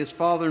becoming his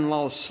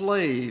father-in-law's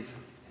slave.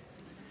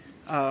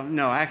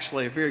 No,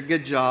 actually, a very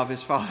good job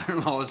his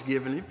father-in-law has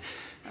given him.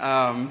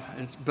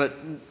 But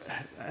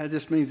that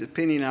just means that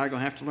Penny and I are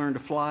going to have to learn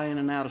to fly in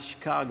and out of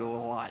Chicago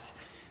a lot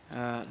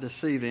to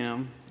see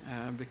them,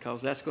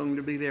 because that's going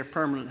to be their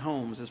permanent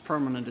homes, as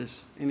permanent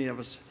as any of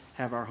us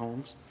have our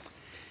homes.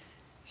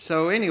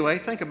 So anyway,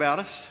 think about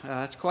us.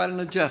 It's quite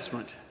an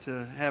adjustment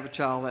to have a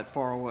child that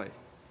far away.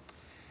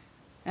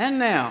 And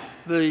now,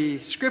 the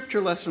scripture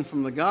lesson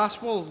from the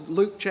gospel,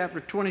 Luke chapter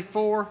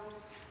 24,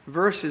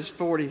 verses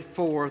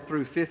 44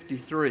 through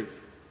 53.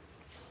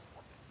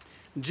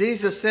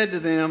 Jesus said to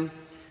them,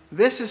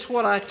 "This is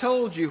what I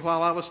told you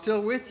while I was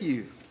still with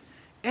you.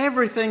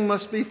 Everything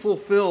must be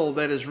fulfilled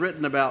that is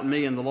written about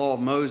me in the law of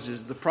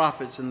Moses, the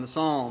prophets, and the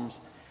Psalms."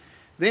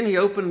 Then he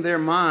opened their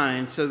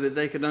minds so that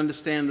they could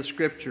understand the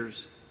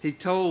scriptures. He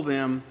told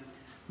them,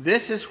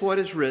 "This is what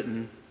is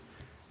written,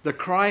 the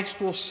Christ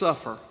will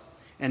suffer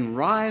and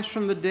rise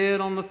from the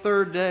dead on the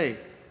third day,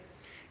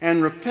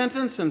 and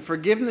repentance and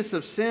forgiveness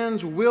of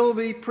sins will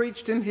be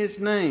preached in his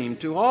name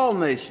to all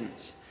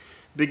nations,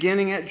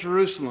 beginning at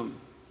Jerusalem.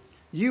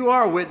 You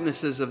are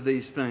witnesses of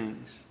these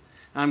things.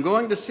 I'm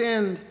going to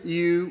send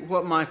you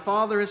what my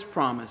Father has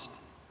promised,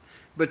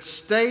 but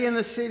stay in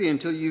the city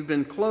until you've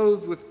been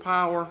clothed with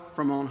power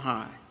from on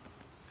high."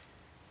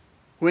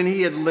 When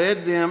he had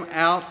led them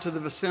out to the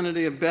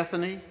vicinity of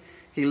Bethany,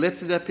 he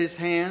lifted up his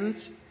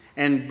hands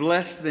and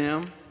blessed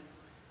them.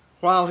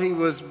 While he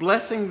was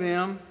blessing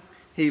them,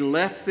 he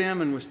left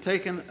them and was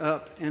taken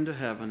up into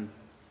heaven.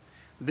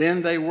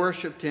 Then they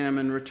worshiped him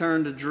and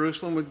returned to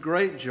Jerusalem with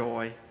great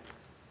joy,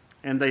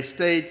 and they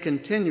stayed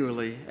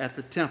continually at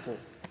the temple,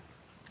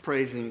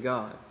 praising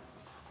God.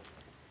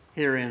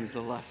 Here ends the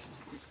lesson.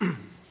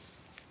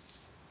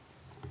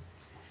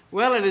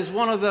 Well, it is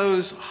one of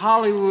those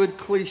Hollywood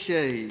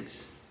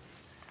cliches.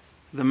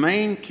 The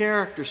main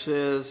character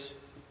says,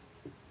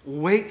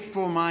 "Wait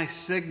for my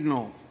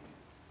signal."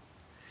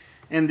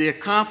 And the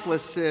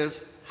accomplice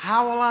says,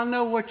 "How will I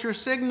know what your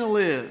signal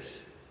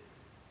is?"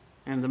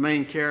 And the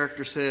main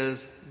character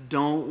says,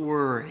 "Don't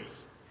worry,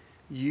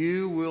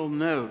 you will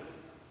know."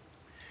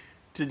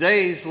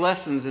 Today's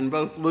lessons in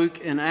both Luke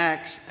and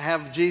Acts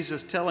have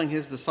Jesus telling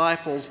his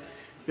disciples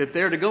that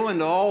they're to go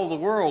into all the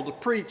world to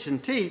preach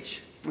and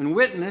teach and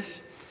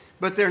witness,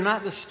 but they're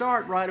not to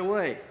start right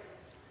away.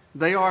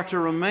 They are to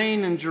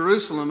remain in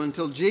Jerusalem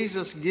until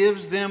Jesus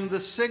gives them the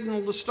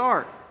signal to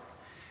start.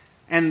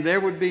 And there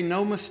would be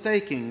no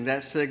mistaking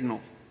that signal.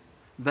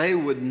 They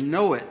would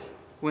know it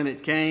when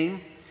it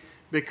came,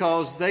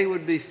 because they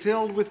would be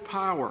filled with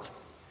power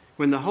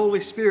when the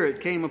Holy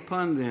Spirit came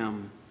upon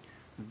them.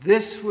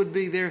 This would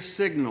be their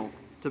signal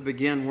to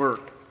begin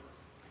work.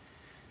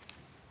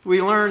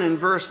 We learn in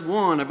verse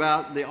 1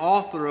 about the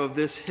author of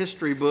this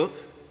history book.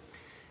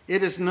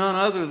 It is none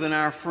other than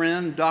our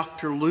friend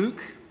Dr.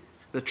 Luke,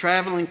 the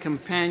traveling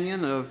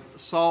companion of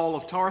Saul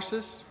of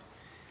Tarsus.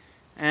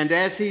 And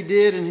as he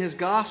did in his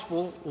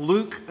gospel,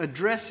 Luke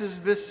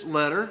addresses this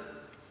letter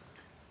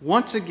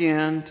once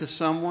again to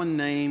someone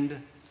named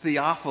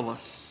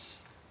Theophilus.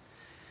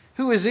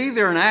 who is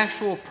either an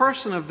actual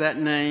person of that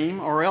name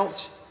or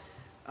else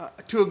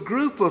to a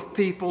group of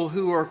people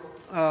who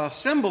are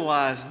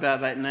symbolized by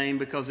that name,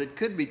 because it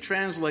could be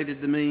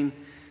translated to mean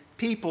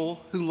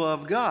people who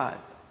love God.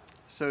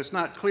 So it's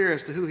not clear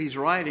as to who he's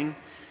writing.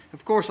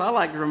 Of course, I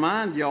like to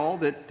remind y'all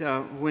that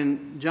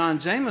when John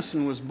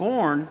Jameson was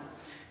born,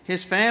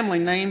 his family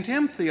named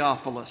him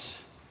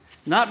Theophilus.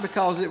 Not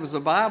because it was a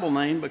Bible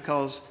name,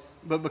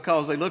 but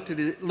because they looked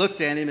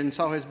at him and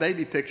saw his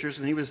baby pictures,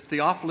 and he was the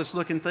Theophilus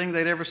looking thing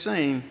they'd ever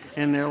seen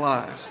in their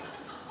lives.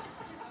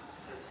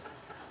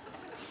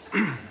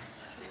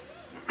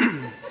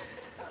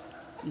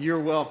 You're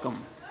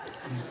welcome.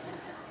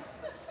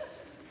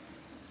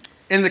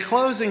 In the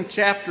closing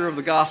chapter of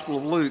the Gospel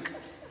of Luke,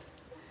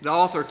 the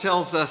author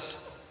tells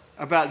us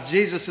about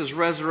Jesus'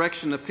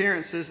 resurrection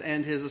appearances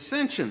and his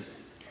ascension.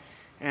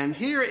 And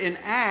here in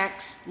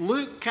Acts,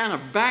 Luke kind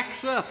of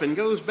backs up and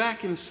goes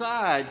back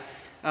inside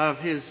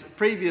of his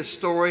previous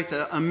story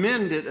to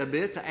amend it a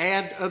bit, to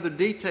add other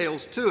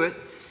details to it.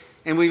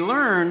 And we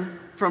learn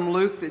from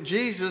Luke that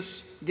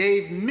Jesus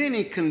gave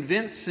many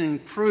convincing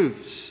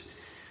proofs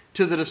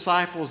to the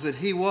disciples that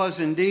he was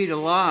indeed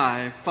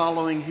alive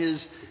following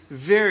his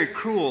very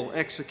cruel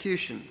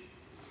execution,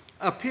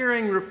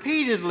 appearing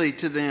repeatedly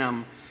to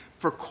them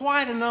for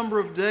quite a number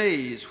of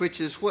days,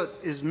 which is what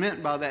is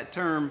meant by that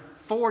term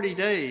 40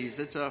 days.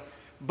 It's a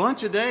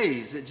bunch of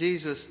days that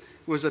Jesus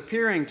was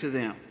appearing to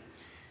them.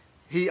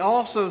 He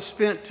also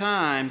spent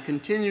time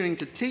continuing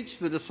to teach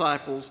the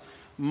disciples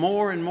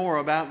more and more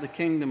about the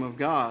kingdom of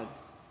God.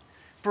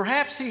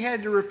 Perhaps he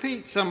had to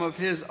repeat some of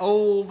his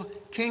old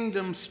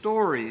kingdom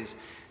stories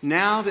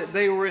now that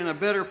they were in a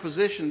better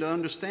position to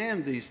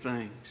understand these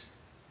things.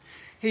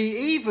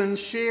 He even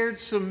shared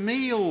some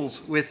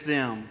meals with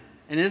them.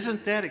 And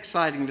isn't that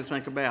exciting to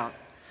think about?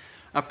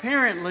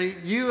 Apparently,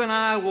 you and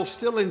I will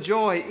still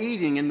enjoy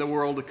eating in the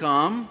world to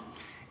come,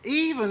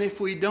 even if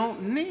we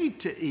don't need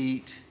to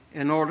eat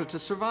in order to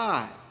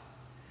survive.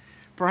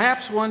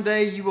 Perhaps one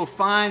day you will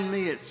find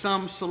me at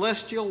some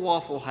celestial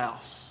Waffle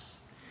House.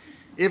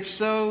 If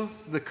so,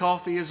 the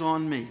coffee is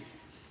on me.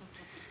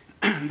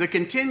 The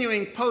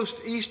continuing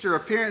post-Easter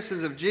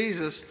appearances of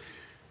Jesus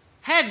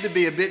had to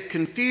be a bit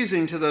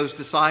confusing to those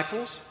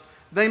disciples.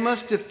 They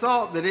must have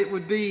thought that it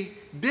would be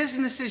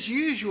business as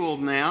usual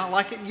now,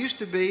 like it used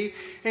to be,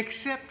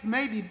 except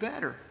maybe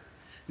better.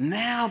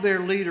 Now their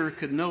leader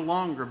could no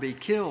longer be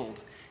killed.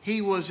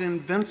 He was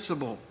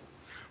invincible.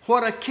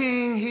 What a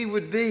king he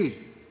would be.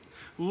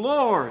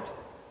 Lord,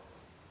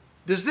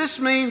 does this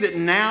mean that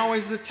now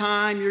is the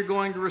time you're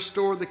going to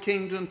restore the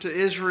kingdom to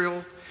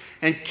Israel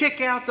and kick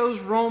out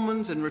those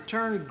Romans and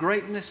return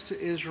greatness to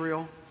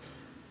Israel?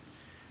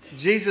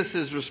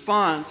 Jesus'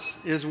 response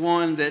is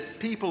one that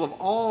people of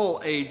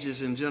all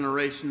ages and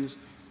generations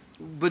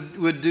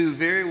would do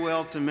very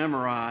well to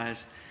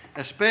memorize,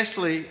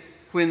 especially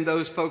when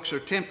those folks are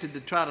tempted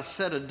to try to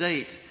set a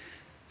date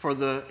for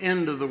the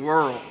end of the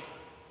world.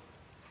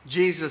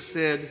 Jesus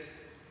said,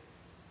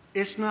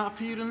 "It's not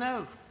for you to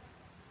know.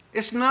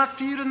 It's not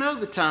for you to know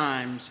the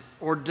times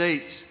or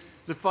dates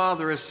the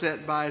Father has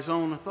set by his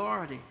own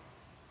authority."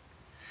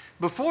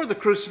 Before the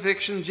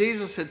crucifixion,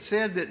 Jesus had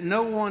said that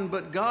no one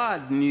but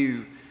God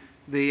knew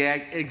the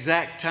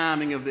exact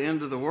timing of the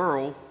end of the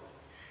world.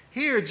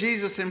 Here,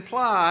 Jesus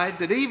implied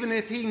that even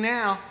if he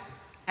now,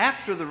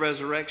 after the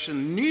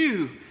resurrection,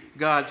 knew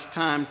God's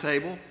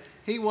timetable,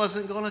 he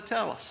wasn't going to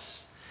tell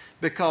us,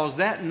 because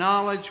that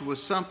knowledge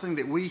was something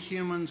that we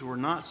humans were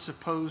not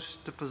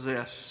supposed to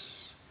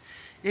possess.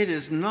 It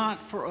is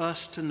not for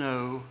us to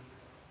know,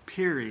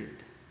 period.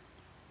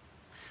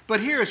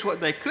 But here's what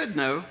they could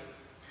know.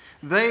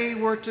 They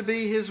were to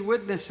be his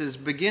witnesses,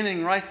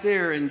 beginning right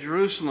there in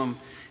Jerusalem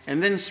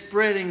and then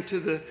spreading to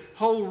the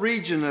whole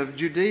region of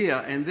Judea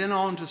and then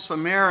on to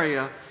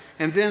Samaria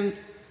and then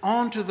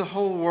on to the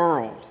whole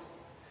world.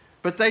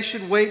 But they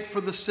should wait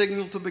for the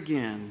signal to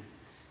begin,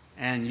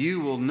 and you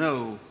will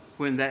know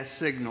when that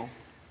signal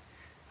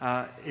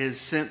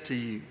is sent to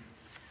you.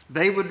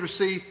 They would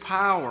receive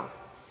power,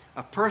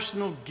 a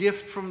personal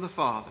gift from the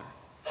Father.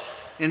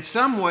 In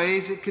some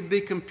ways, it could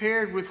be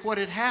compared with what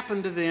had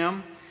happened to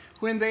them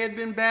when they had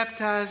been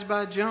baptized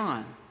by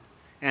John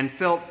and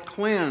felt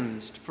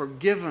cleansed,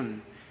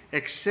 forgiven,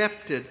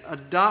 accepted,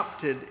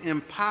 adopted,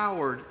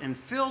 empowered, and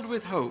filled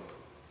with hope.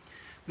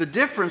 The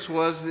difference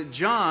was that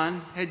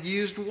John had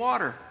used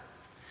water.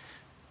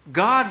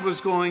 God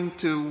was going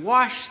to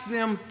wash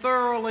them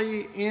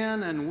thoroughly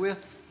in and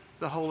with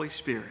the Holy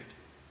Spirit.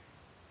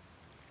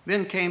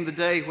 Then came the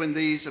day when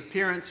these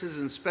appearances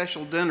and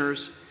special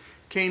dinners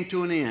came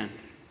to an end.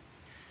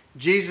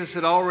 Jesus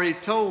had already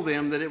told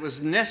them that it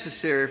was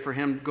necessary for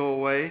him to go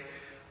away,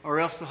 or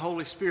else the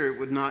Holy Spirit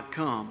would not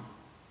come.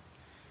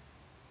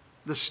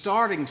 The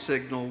starting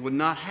signal would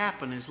not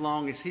happen as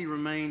long as he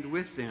remained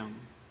with them,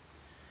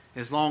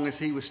 as long as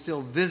he was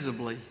still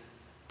visibly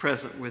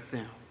present with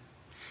them.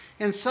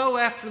 And so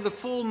after the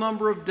full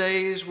number of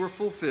days were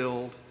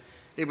fulfilled,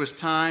 it was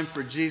time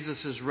for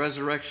Jesus'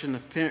 resurrection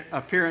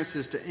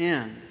appearances to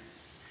end.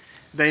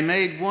 They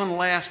made one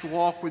last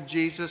walk with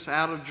Jesus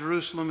out of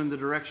Jerusalem in the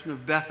direction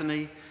of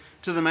Bethany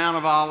to the Mount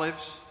of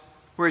Olives,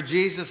 where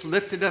Jesus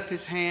lifted up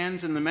his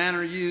hands in the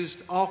manner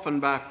used often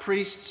by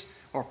priests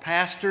or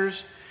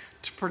pastors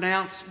to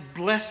pronounce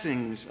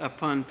blessings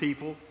upon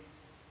people.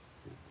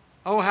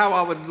 Oh, how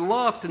I would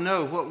love to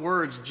know what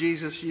words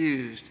Jesus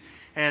used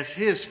as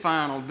his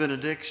final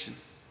benediction.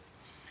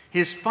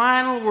 His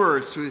final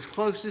words to his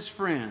closest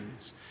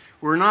friends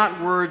were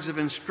not words of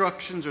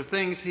instructions or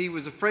things he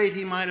was afraid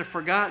he might have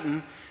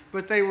forgotten,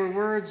 but they were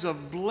words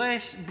of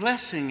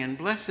blessing and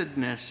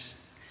blessedness.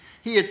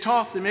 He had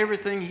taught them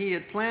everything he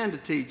had planned to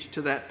teach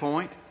to that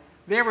point.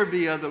 There would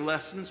be other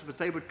lessons, but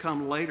they would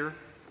come later.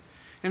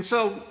 And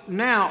so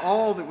now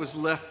all that was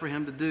left for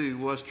him to do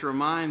was to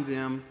remind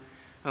them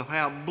of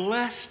how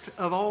blessed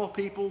of all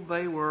people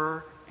they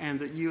were and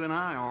that you and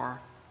I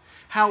are.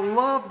 How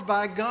loved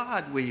by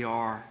God we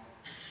are,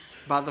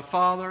 by the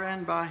Father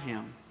and by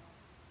him.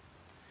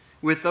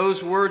 With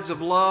those words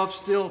of love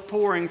still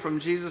pouring from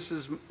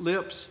Jesus'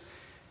 lips,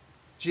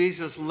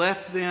 Jesus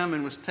left them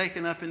and was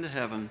taken up into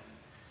heaven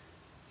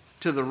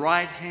to the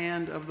right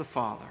hand of the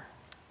Father.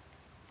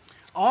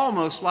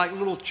 Almost like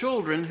little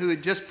children who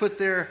had just put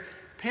their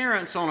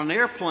parents on an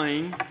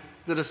airplane,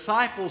 the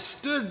disciples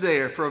stood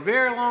there for a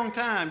very long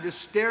time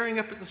just staring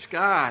up at the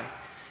sky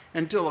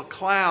until a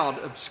cloud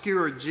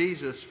obscured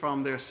Jesus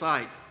from their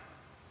sight.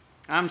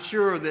 I'm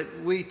sure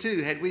that we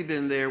too, had we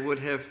been there, would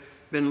have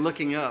been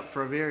looking up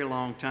for a very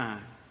long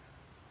time.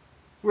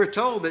 We're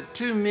told that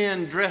two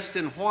men dressed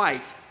in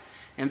white,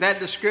 and that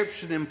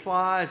description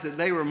implies that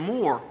they were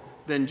more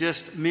than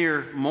just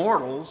mere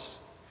mortals.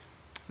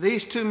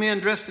 These two men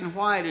dressed in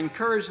white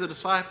encouraged the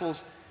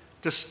disciples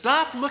to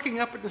stop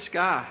looking up at the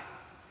sky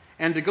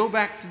and to go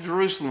back to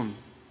Jerusalem,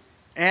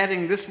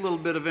 adding this little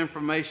bit of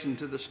information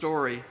to the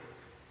story.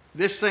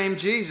 This same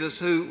Jesus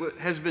who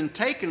has been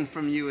taken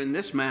from you in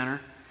this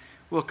manner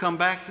will come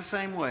back the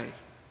same way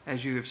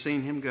as you have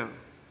seen him go.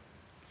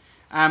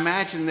 I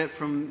imagine that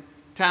from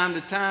time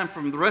to time,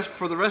 for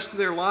the rest of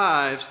their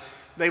lives,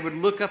 they would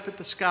look up at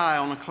the sky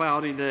on a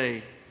cloudy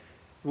day,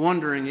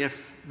 wondering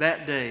if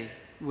that day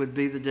would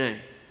be the day.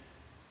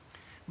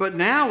 But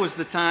now was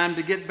the time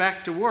to get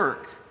back to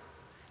work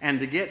and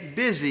to get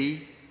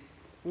busy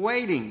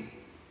waiting.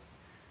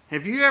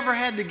 Have you ever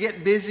had to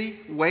get busy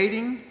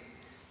waiting?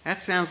 That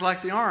sounds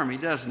like the Army,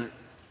 doesn't it?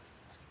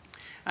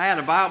 I had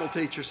a Bible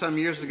teacher some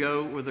years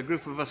ago with a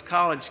group of us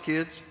college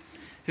kids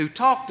who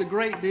talked a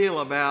great deal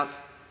about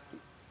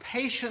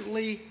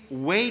patiently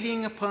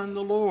waiting upon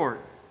the Lord.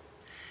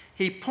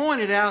 He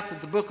pointed out that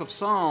the book of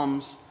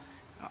Psalms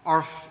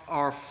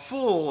are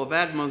full of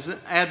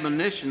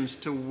admonitions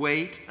to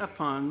wait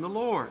upon the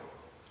Lord.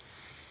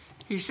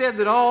 He said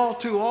that all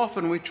too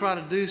often we try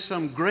to do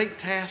some great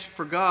task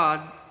for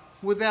God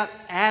without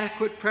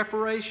adequate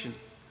preparation,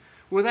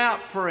 without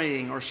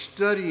praying or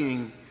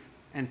studying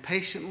and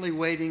patiently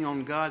waiting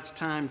on God's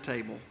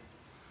timetable.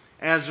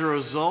 As a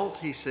result,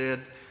 he said,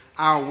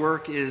 our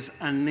work is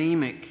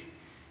anemic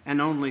and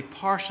only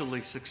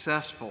partially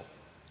successful.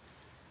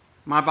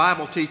 My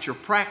Bible teacher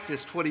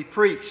practiced what he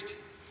preached,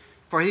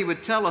 for he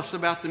would tell us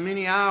about the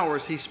many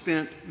hours he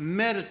spent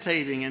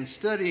meditating and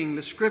studying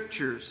the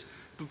scriptures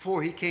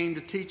before he came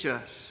to teach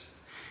us.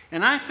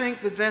 And I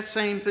think that that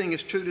same thing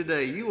is true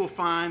today. You will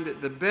find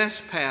that the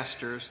best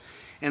pastors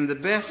and the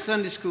best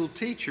Sunday school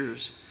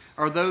teachers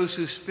are those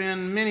who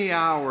spend many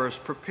hours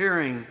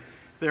preparing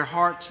their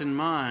hearts and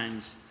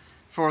minds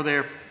for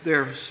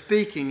their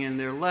speaking and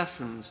their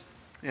lessons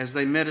as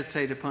they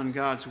meditate upon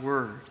God's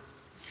word.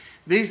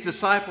 These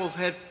disciples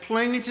had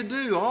plenty to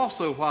do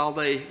also while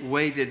they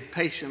waited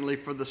patiently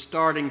for the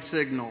starting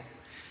signal.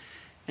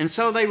 And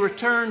so they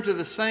returned to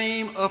the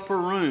same upper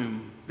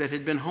room that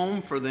had been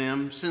home for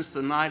them since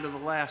the night of the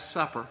Last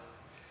Supper.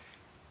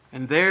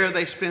 And there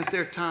they spent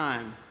their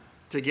time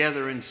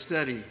together in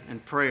study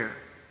and prayer.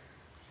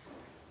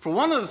 For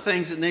one of the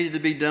things that needed to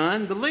be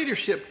done, the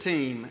leadership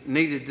team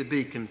needed to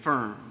be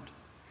confirmed.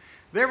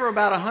 There were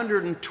about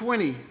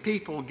 120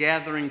 people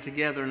gathering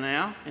together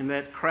now in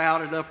that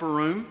crowded upper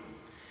room,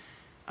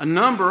 a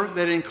number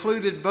that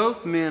included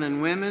both men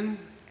and women,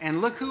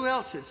 and look who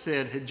else it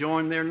said had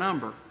joined their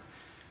number.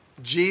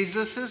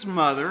 Jesus'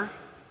 mother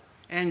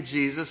and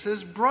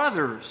Jesus'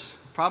 brothers,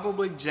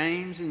 probably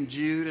James and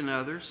Jude and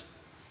others.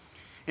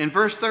 In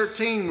verse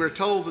 13, we're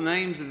told the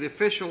names of the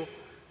official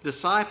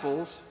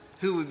disciples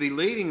who would be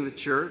leading the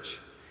church,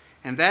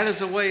 and that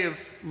is a way of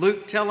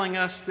Luke telling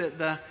us that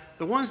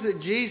the ones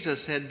that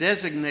Jesus had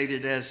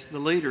designated as the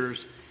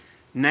leaders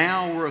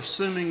now were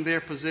assuming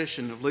their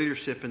position of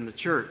leadership in the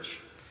church.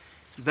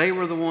 They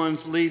were the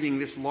ones leading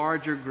this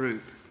larger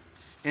group,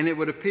 and it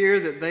would appear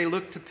that they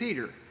looked to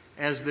Peter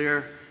as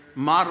their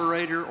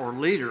moderator or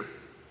leader.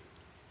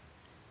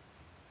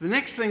 The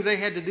next thing they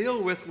had to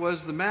deal with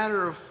was the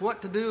matter of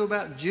what to do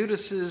about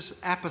Judas's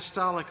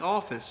apostolic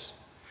office.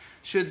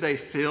 Should they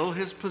fill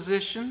his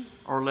position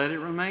or let it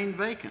remain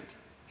vacant?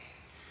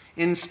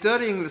 In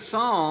studying the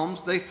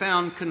Psalms, they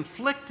found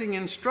conflicting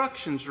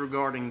instructions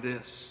regarding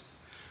this.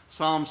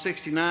 Psalm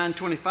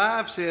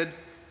 69:25 said,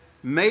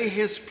 May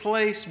his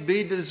place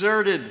be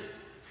deserted.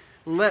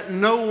 Let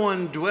no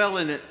one dwell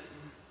in it.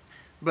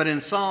 But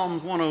in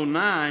Psalms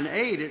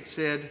 109:8 it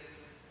said,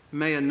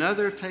 may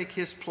another take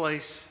his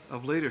place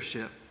of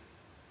leadership.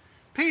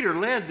 Peter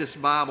led this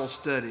Bible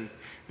study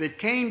that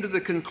came to the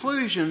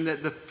conclusion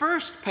that the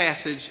first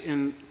passage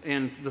in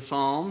the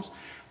Psalms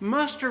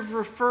must have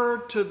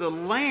referred to the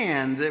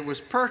land that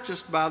was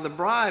purchased by the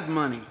bribe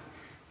money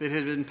that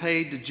had been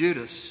paid to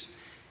Judas.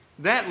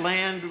 That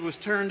land was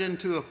turned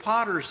into a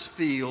potter's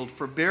field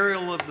for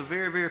burial of the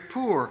very, very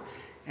poor,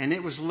 and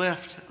it was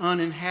left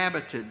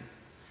uninhabited.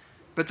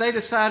 But they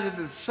decided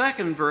that the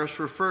second verse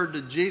referred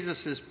to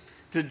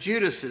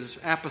Judas's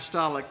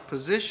apostolic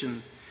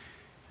position.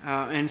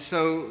 And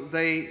so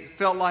they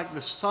felt like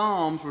the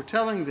Psalms were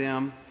telling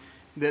them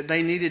that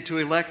they needed to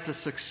elect a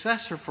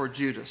successor for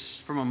Judas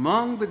from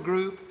among the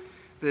group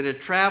that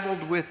had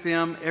traveled with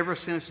them ever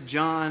since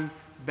John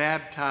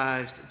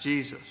baptized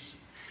Jesus.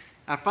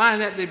 I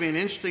find that to be an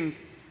interesting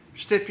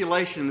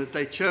stipulation that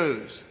they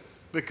chose,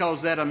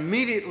 because that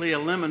immediately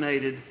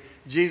eliminated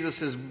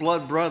Jesus'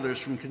 blood brothers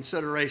from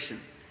consideration.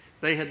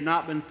 They had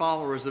not been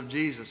followers of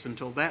Jesus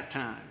until that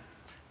time.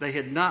 They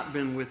had not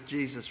been with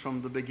Jesus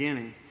from the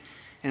beginning.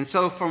 And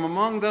so from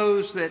among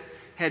those that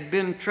had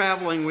been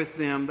traveling with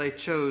them, they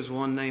chose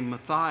one named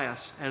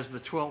Matthias as the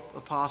 12th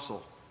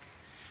apostle.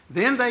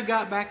 Then they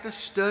got back to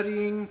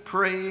studying,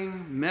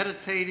 praying,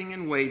 meditating,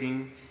 and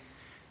waiting.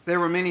 There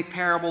were many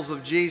parables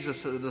of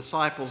Jesus that the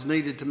disciples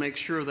needed to make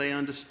sure they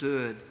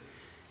understood.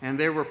 And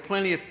there were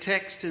plenty of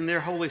text in their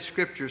Holy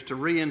Scriptures to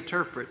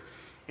reinterpret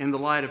in the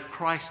light of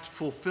Christ's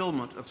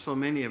fulfillment of so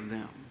many of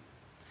them.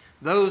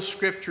 Those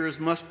Scriptures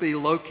must be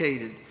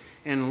located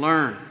and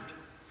learned.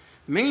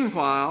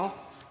 Meanwhile,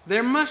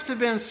 there must have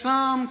been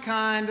some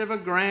kind of a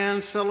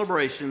grand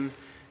celebration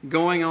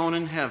going on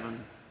in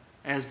heaven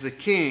as the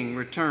King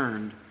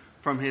returned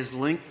from his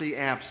lengthy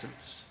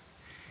absence.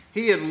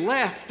 He had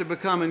left to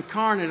become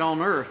incarnate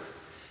on earth,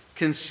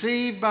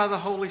 conceived by the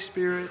Holy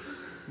Spirit,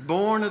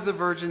 born of the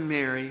Virgin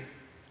Mary.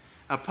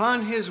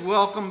 Upon his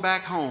welcome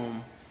back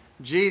home,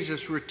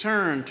 Jesus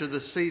returned to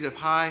the seat of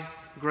high,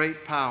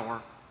 great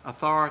power,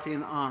 authority,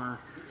 and honor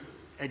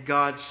at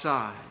God's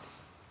side.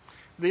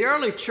 The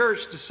early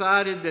church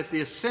decided that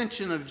the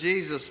ascension of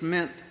Jesus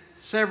meant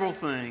several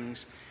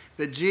things,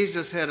 that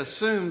Jesus had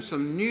assumed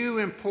some new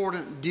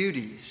important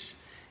duties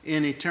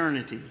in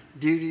eternity,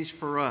 duties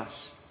for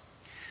us.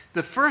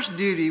 The first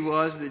duty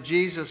was that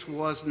Jesus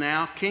was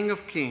now King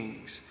of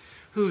Kings,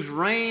 whose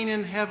reign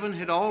in heaven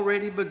had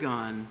already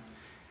begun,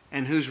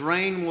 and whose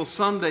reign will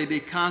someday be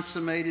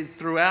consummated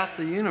throughout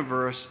the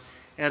universe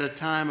at a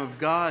time of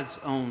God's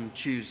own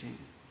choosing.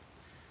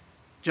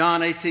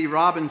 John A.T.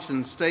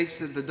 Robinson states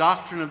that the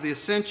doctrine of the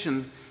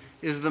ascension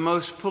is the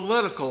most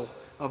political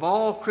of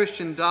all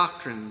Christian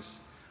doctrines,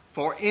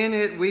 for in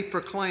it we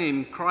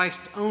proclaim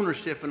Christ's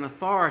ownership and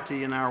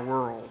authority in our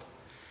world.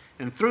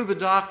 And through the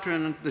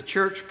doctrine, the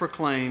church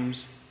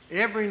proclaims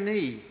every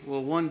knee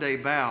will one day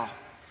bow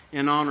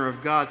in honor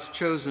of God's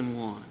chosen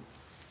one.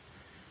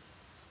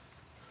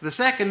 The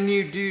second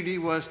new duty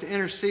was to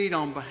intercede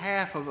on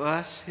behalf of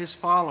us, his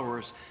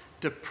followers,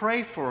 to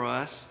pray for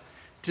us,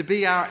 to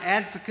be our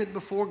advocate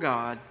before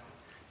God,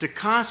 to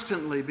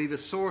constantly be the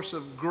source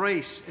of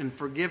grace and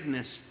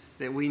forgiveness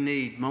that we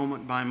need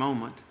moment by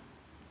moment.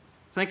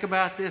 Think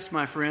about this,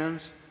 my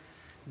friends.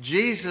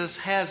 Jesus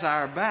has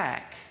our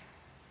back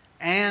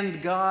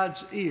and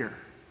God's ear.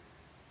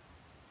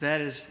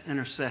 That is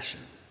intercession.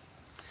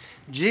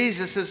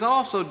 Jesus is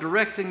also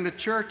directing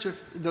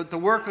the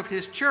work of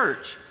his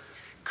church,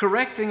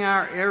 correcting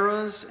our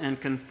errors and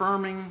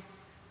confirming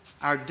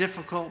our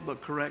difficult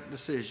but correct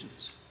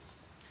decisions.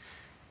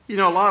 You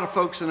know, a lot of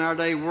folks in our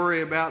day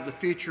worry about the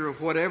future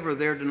of whatever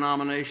their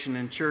denomination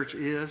and church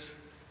is.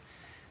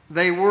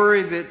 They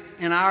worry that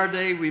in our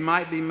day we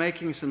might be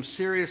making some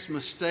serious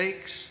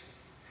mistakes.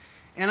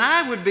 And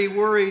I would be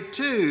worried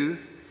too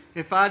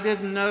if I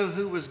didn't know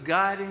who was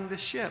guiding the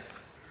ship.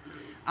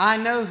 I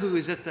know who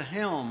is at the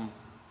helm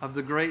of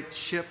the great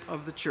ship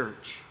of the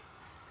church.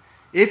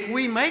 If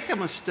we make a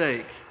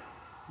mistake,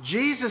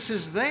 Jesus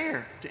is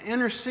there to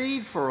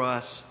intercede for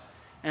us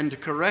and to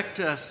correct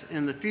us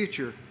in the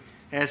future,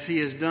 as he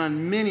has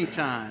done many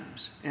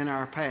times in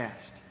our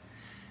past.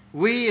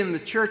 We in the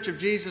Church of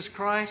Jesus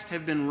Christ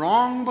have been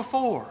wrong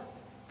before,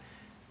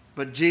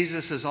 but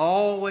Jesus has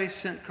always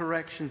sent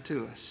correction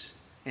to us,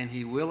 and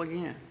he will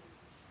again.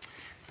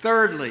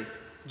 Thirdly,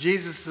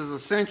 Jesus'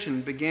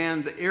 ascension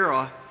began the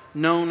era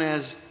known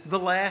as the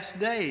last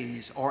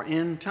days or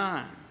end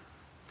time.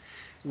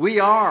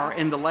 We are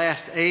in the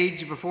last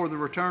age before the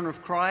return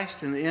of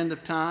Christ and the end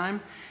of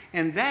time,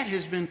 and that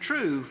has been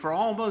true for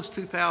almost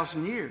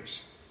 2,000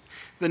 years.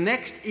 The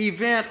next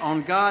event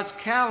on God's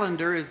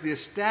calendar is the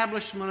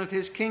establishment of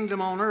his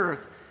kingdom on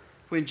earth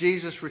when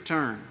Jesus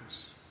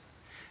returns.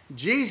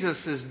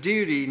 Jesus'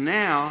 duty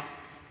now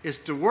is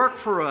to work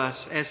for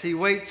us as he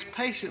waits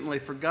patiently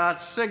for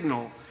God's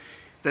signal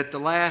that the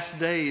last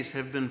days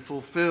have been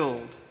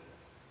fulfilled.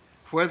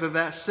 Whether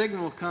that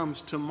signal comes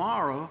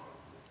tomorrow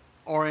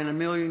or in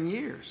 1,000,000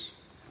 years.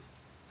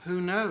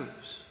 Who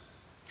knows?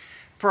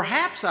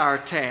 Perhaps our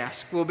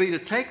task will be to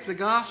take the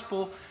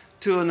gospel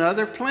to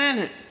another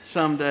planet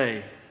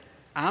someday.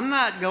 I'm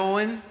not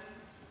going,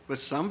 but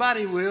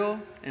somebody will,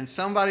 and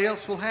somebody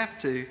else will have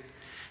to.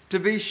 To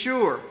be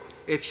sure,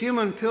 if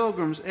human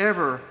pilgrims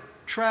ever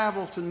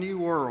travel to new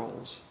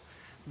worlds,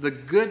 the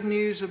good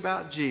news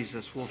about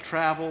Jesus will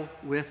travel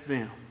with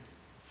them.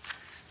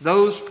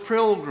 Those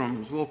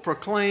pilgrims will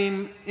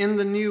proclaim in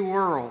the new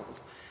world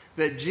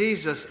that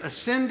Jesus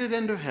ascended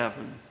into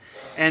heaven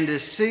and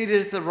is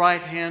seated at the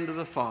right hand of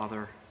the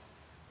Father,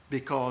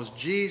 because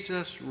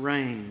Jesus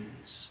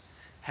reigns.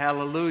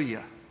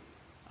 Hallelujah.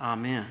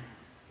 Amen.